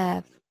not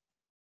have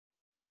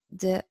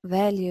the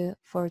value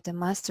for the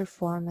master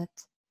format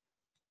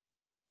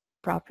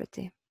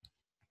property.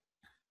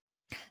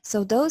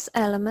 So those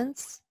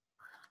elements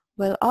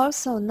will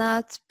also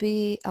not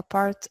be a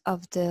part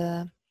of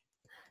the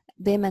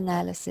BIM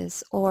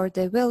analysis, or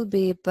they will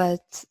be,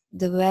 but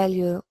the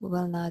value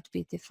will not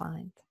be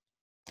defined.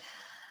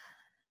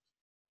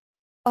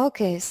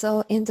 Okay,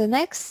 so in the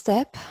next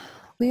step,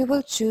 we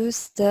will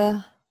choose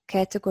the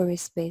category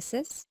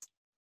spaces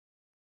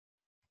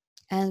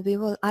and we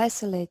will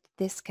isolate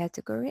this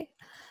category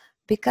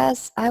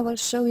because I will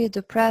show you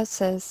the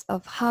process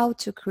of how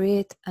to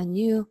create a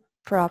new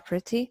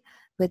property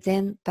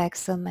within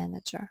BEXEL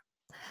Manager.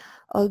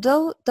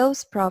 Although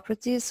those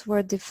properties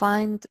were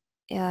defined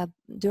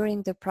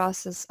during the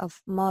process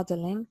of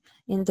modeling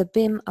in the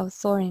BIM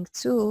authoring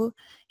tool,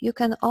 you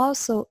can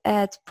also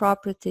add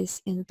properties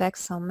in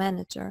BEXEL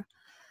Manager.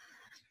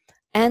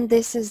 And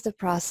this is the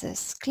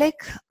process.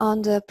 Click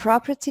on the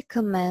property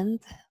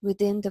command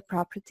within the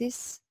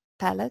properties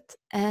palette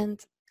and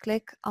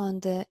click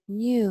on the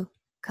new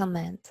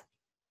command.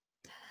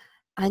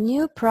 A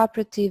new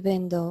property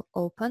window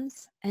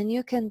opens and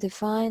you can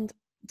define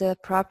the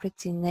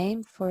property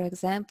name, for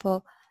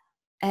example,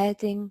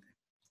 adding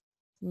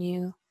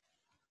new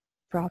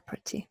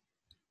property.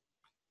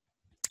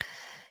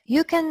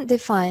 You can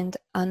define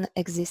an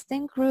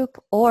existing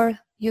group or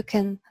you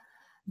can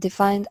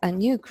define a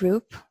new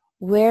group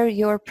where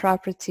your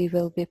property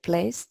will be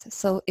placed.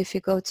 So if you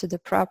go to the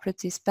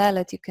properties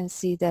palette, you can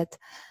see that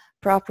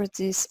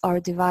properties are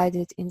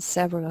divided in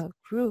several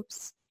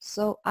groups.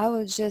 So I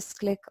will just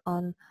click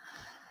on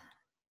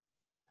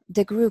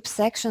the group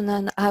section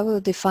and I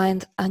will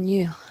define a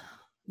new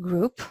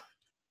group.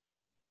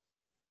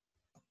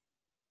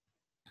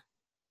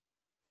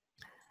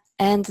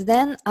 And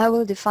then I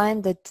will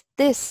define that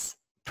this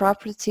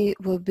property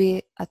will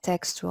be a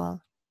textual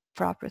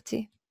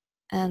property.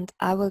 And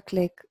I will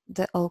click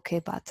the OK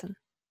button.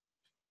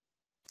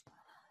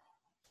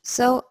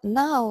 So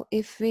now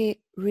if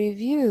we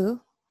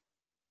review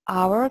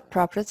our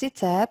property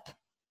tab,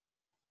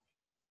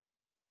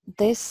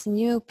 this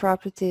new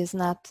property is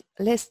not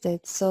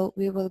listed. So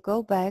we will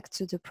go back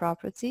to the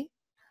property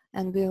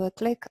and we will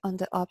click on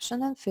the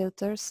option and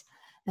filters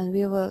and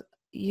we will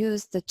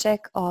use the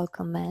check all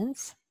command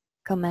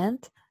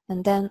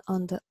and then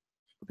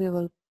we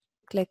will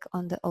click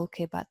on the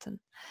OK button.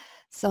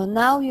 So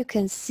now you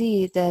can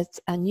see that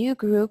a new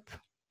group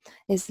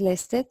is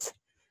listed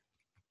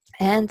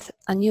and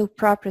a new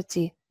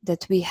property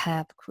that we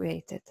have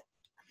created.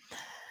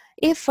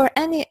 If for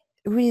any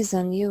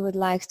reason you would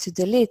like to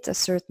delete a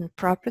certain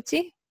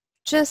property,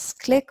 just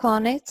click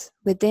on it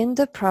within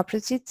the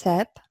Property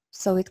tab,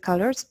 so it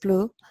colors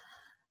blue,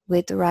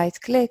 with right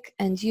click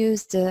and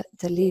use the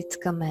delete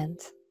command.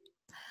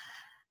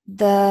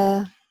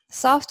 The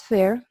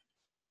software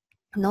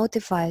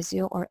notifies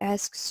you or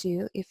asks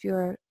you if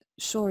you're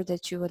sure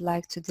that you would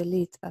like to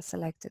delete a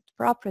selected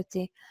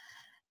property,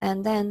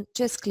 and then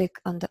just click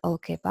on the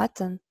OK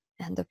button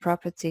and the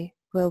property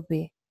will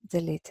be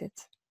deleted.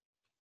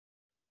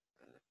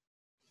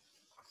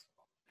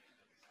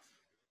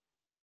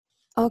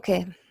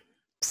 Okay,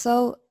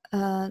 so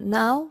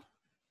now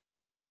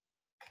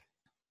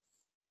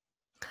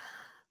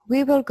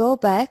we will go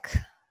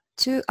back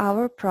to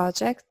our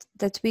project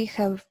that we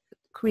have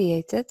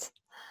created,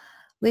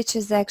 which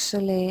is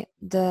actually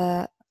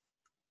the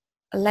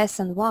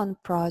lesson 1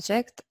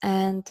 project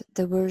and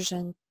the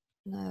version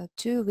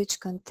 2, which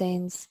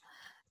contains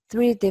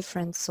 3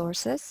 different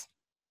sources.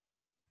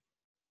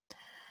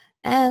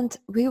 And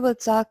we will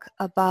talk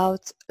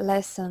about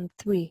lesson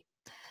 3.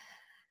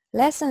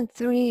 Lesson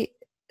 3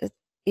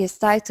 is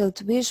titled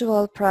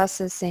Visual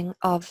Processing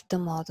of the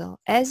Model.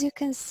 As you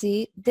can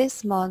see,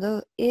 this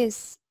model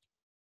is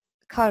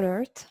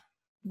colored,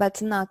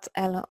 but not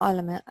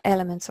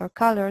elements are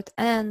colored,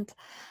 and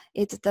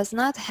it does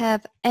not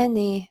have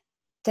any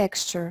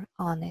texture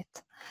on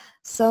it.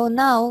 So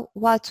now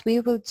what we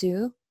will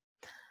do,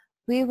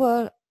 we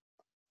will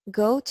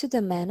go to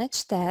the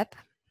Manage tab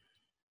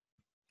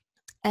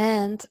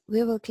and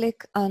we will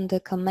click on the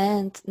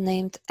command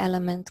named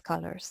Element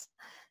Colors.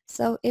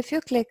 So if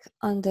you click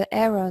on the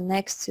arrow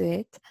next to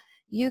it,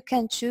 you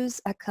can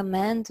choose a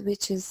command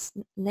which is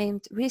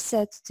named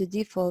Reset to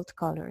Default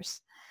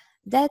Colors.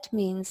 That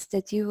means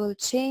that you will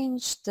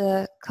change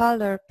the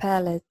color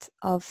palette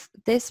of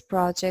this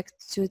project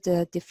to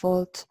the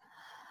default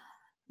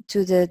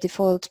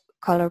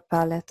color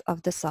palette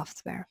of the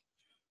software.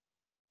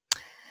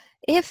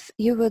 If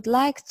you would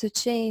like to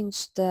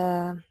change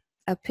the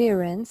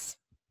appearance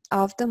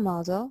of the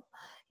model,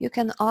 you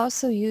can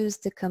also use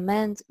the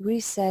command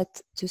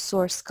Reset to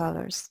Source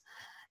Colors.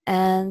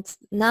 And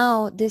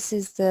now this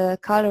is the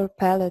color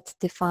palette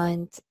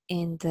defined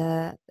in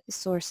the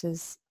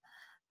sources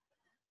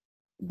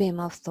beam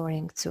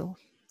authoring tool.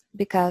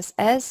 Because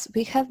as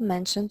we have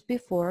mentioned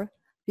before,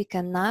 we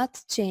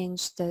cannot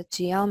change the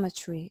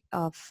geometry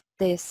of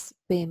this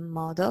beam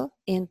model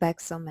in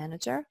BEXEL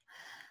Manager,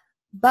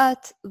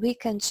 but we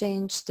can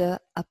change the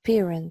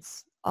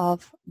appearance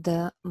of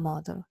the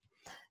model.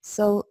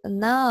 So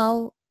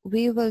now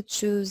we will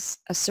choose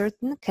a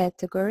certain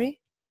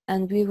category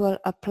and we will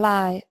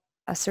apply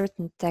a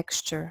certain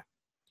texture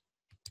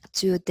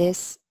to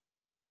this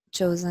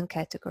chosen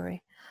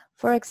category.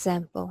 For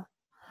example,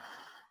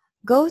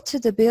 go to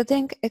the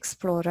Building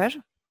Explorer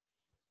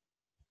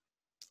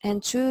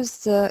and choose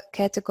the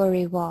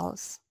category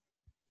Walls.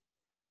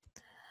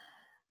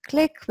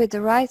 Click with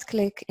the right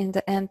click in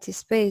the empty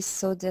space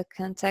so the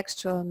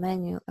contextual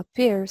menu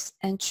appears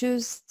and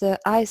choose the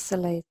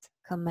Isolate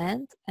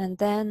command and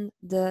then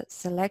the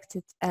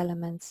Selected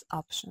Elements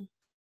option.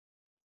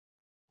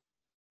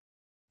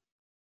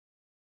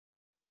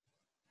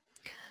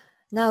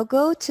 Now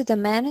go to the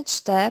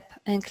Manage tab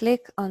and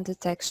click on the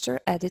Texture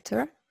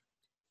Editor,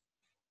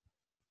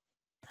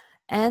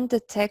 and the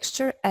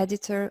Texture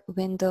Editor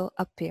window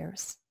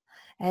appears.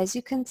 As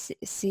you can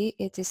see,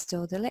 it is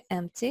totally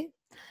empty.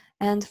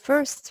 And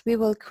first we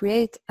will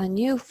create a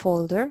new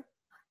folder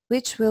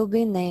which will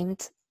be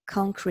named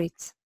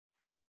Concrete.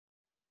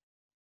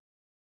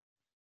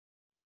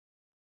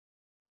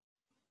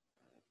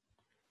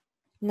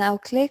 Now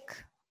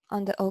click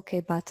on the OK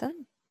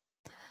button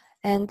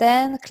and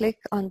then click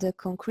on the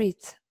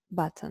Concrete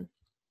button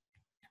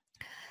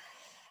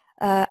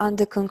on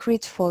the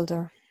Concrete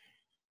folder.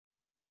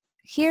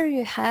 Here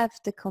you have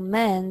the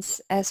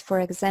commands as, for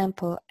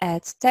example,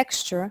 Add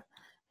Texture,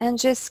 and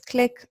just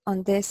click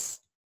on this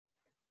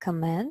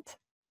command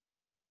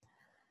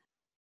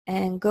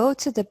and go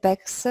to the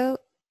BEXEL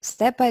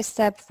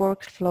step-by-step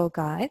workflow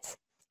guide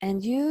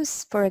and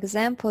use, for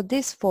example,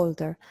 this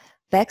folder,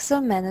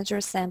 BEXEL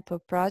Manager Sample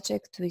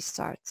Project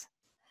Restart.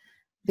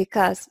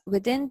 Because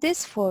within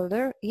this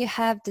folder you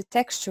have the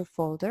texture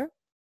folder,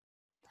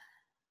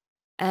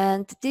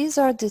 and these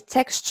are the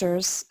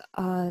textures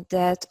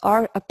that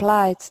are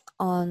applied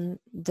on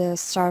the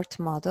start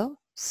model.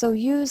 So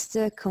use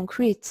the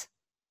concrete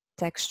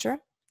texture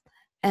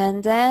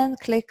and then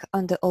click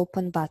on the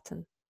Open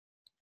button.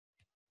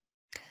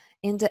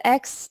 In the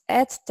Add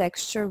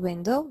Texture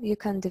window, you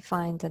can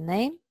define the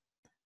name,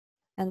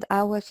 and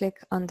I will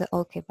click on the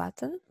OK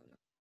button.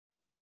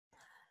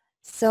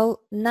 So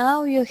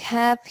now you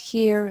have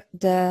here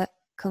the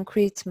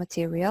concrete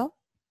material,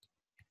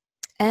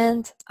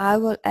 and I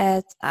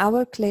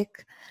will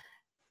click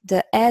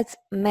the Add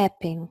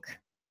Mapping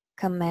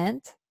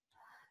command.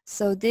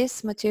 So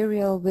this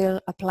material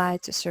will apply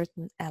to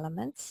certain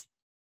elements.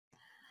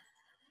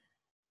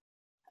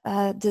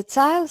 The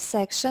tile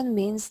section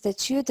means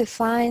that you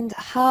defined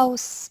how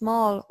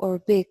small or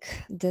big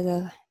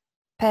the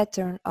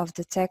pattern of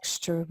the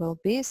texture will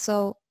be.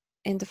 So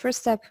in the first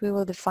step we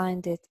will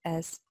define it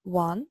as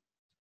 1.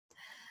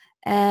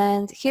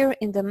 And here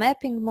in the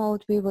mapping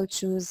mode we will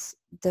choose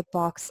the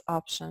box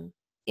option.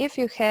 If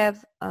you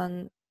have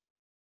an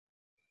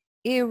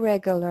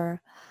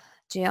irregular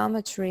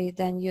geometry,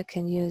 then you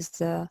can use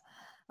the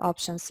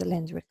option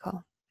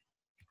cylindrical.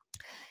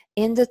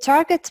 In the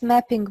target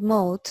mapping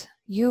mode,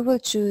 you will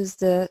choose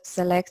the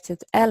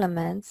selected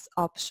elements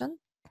option,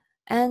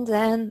 and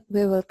then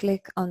we will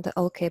click on the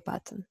OK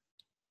button.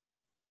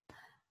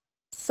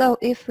 So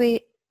if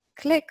we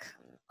click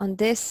on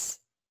this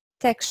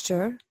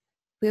texture,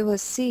 we will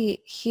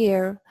see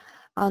here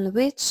on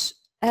which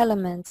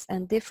elements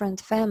and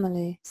different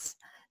families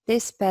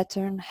this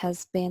pattern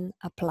has been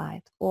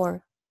applied,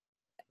 or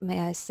may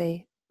I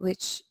say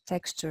which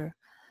texture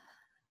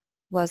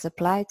was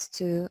applied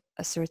to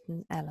a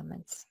certain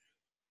element.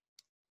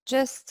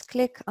 Just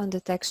click on the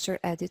texture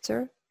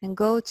editor and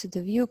go to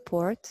the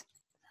viewport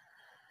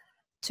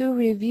to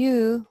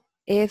review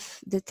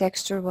if the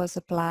texture was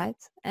applied,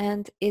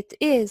 and it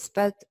is,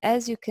 but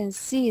as you can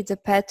see the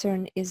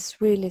pattern is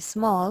really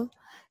small.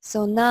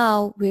 So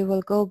now we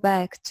will go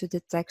back to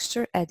the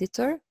texture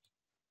editor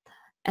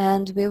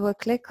and we will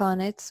click on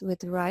it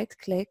with right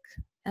click,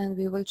 and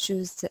we will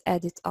choose the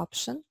edit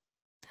option,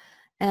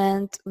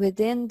 and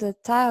within the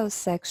tile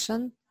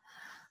section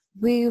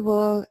we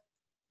will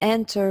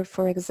enter,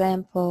 for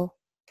example,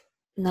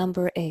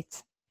 number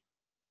 8,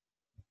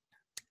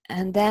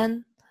 and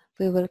then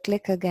we will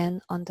click again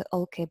on the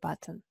OK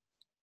button.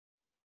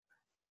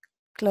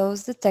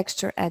 Close the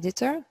texture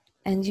editor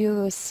and you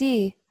will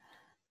see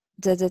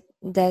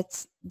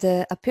that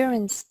the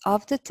appearance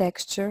of the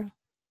texture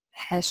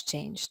has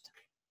changed.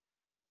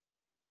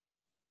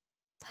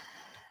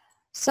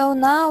 So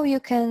now you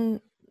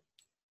can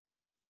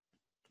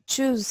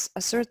choose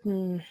a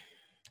certain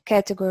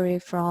category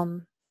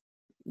from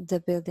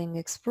the Building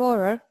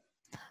Explorer,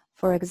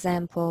 for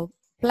example,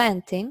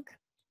 planting,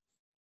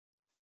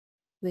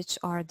 which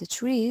are the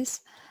trees,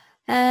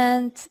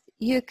 and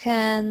you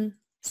can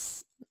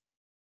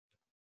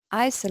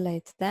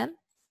isolate them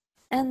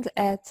and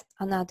add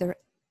another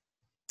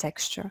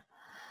texture.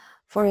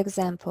 For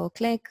example,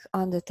 click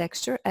on the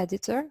texture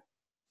editor.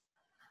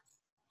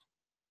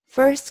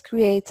 First,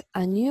 create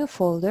a new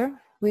folder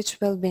which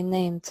will be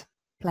named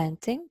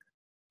planting.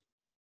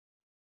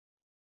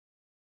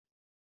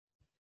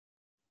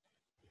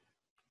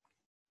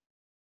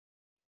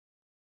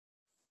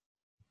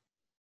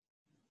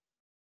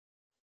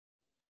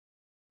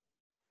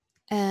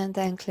 And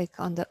then click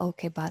on the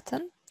OK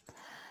button.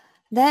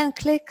 Then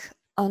click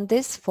on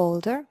this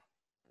folder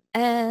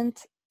and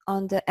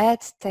on the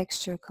Add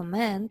Texture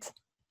command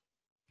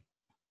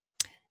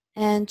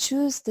and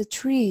choose the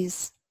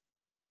trees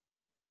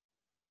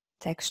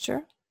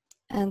texture,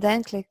 and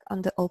then click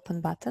on the Open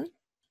button.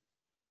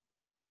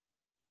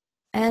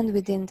 And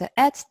within the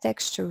Add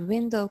Texture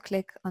window,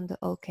 click on the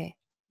OK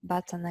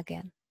button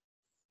again.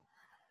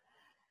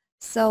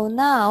 So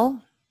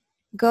now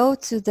go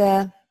to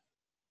the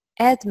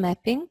Add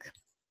Mapping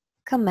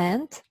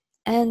command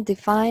and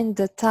define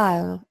the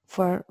tile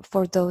for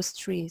those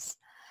trees.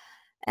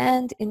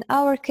 And in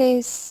our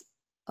case,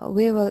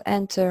 we will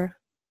enter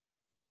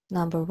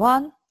number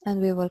 1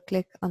 and we will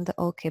click on the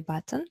OK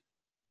button.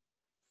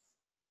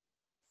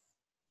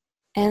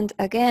 And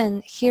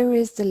again, here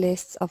is the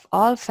list of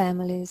all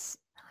families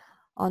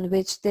on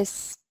which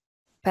this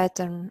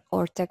pattern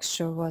or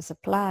texture was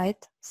applied.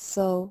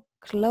 So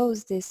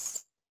close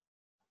this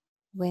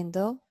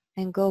window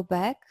and go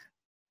back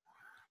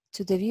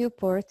to the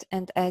viewport,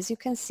 and as you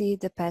can see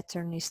the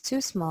pattern is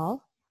too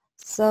small,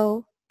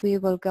 so we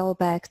will go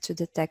back to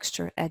the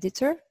texture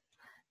editor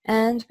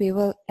and we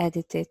will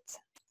edit it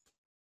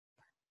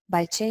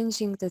by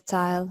changing the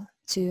tile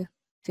to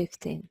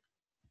 15.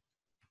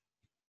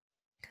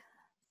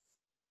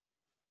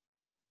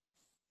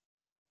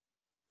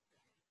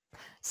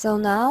 So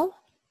now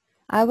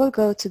I will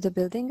go to the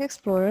Building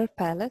Explorer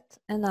palette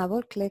and I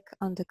will click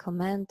on the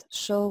command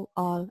Show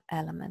All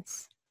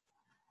Elements.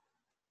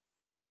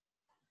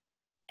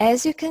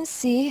 As you can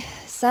see,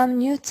 some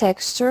new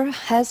texture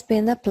has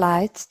been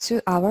applied to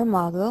our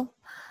model.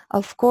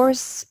 Of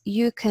course,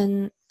 you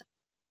can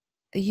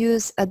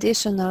use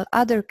additional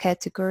other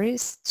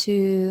categories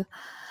to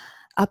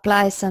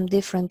apply some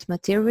different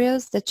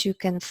materials that you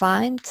can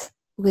find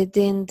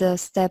within the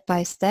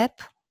step-by-step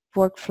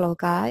workflow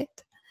guide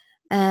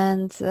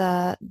and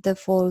the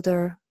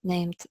folder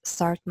named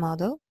Start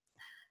Model.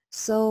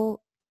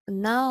 So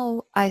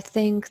now I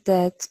think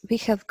that we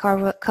have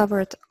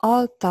covered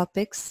all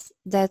topics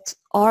that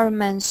are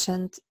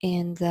mentioned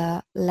in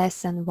the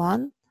lesson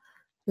 1,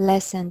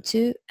 lesson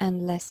 2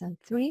 and lesson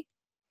 3.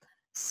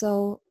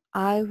 So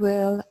I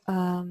will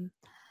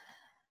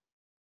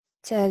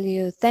tell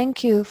you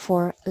thank you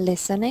for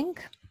listening,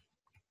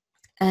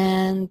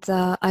 and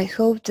I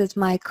hope that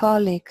my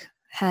colleague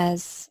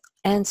has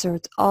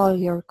answered all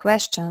your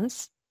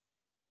questions.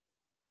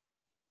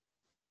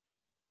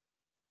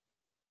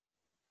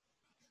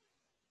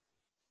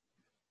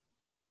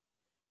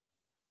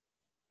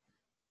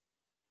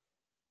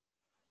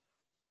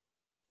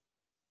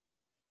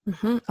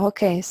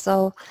 Okay,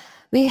 so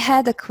we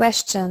had a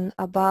question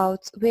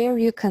about where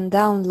you can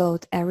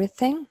download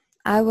everything.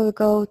 I will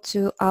go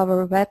to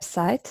our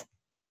website.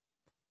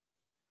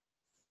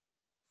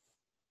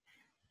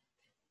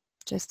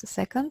 Just a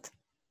second.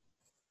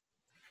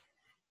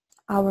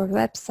 Our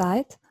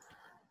website.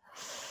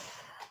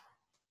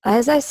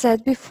 As I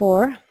said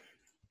before,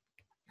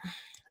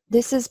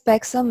 this is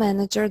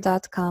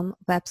BEXELmanager.com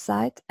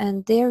website,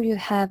 and there you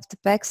have the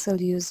BEXEL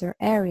user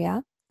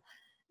area,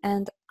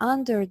 and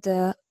under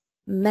the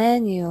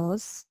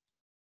menus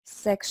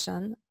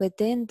section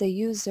within the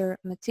user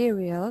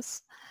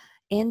materials,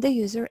 in the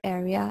user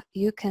area,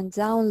 you can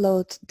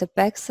download the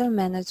BEXEL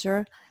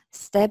Manager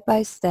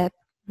step-by-step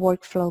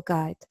workflow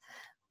guide,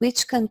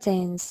 which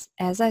contains,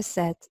 as I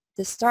said,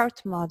 the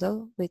start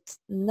model with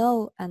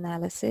no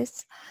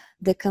analysis,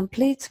 the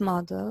complete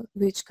model,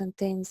 which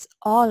contains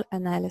all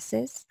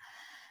analysis,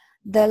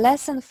 the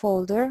lesson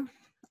folder,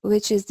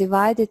 which is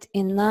divided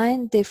in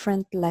 9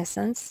 different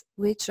lessons,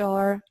 which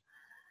are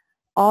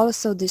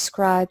also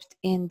described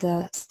in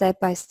the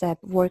step-by-step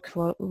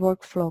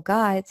workflow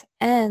guide,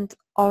 and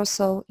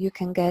also you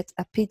can get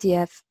a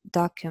PDF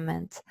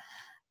document.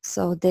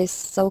 So this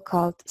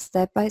so-called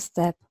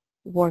step-by-step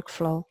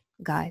workflow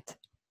guide.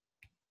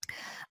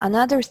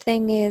 Another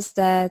thing is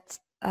that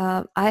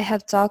I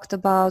have talked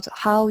about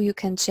how you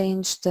can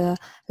change the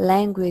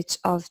language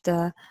of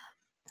the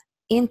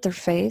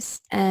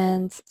interface,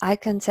 and I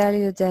can tell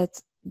you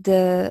that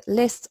the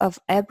list of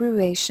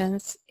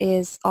abbreviations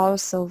is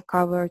also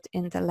covered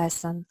in the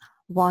lesson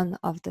 1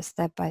 of the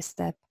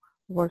step-by-step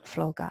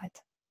workflow guide.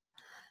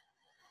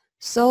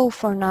 So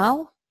for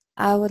now,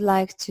 I would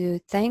like to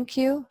thank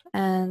you,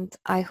 and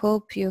I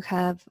hope you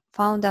have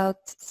found out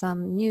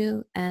some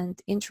new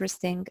and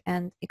interesting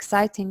and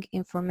exciting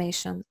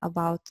information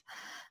about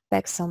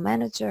BEXEL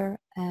Manager,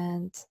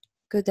 and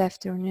good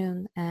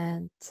afternoon,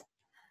 and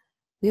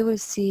we will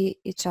see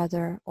each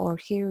other or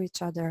hear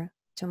each other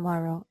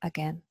tomorrow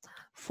again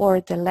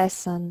for the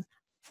lesson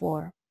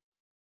 4.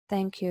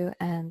 Thank you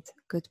and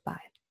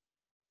goodbye.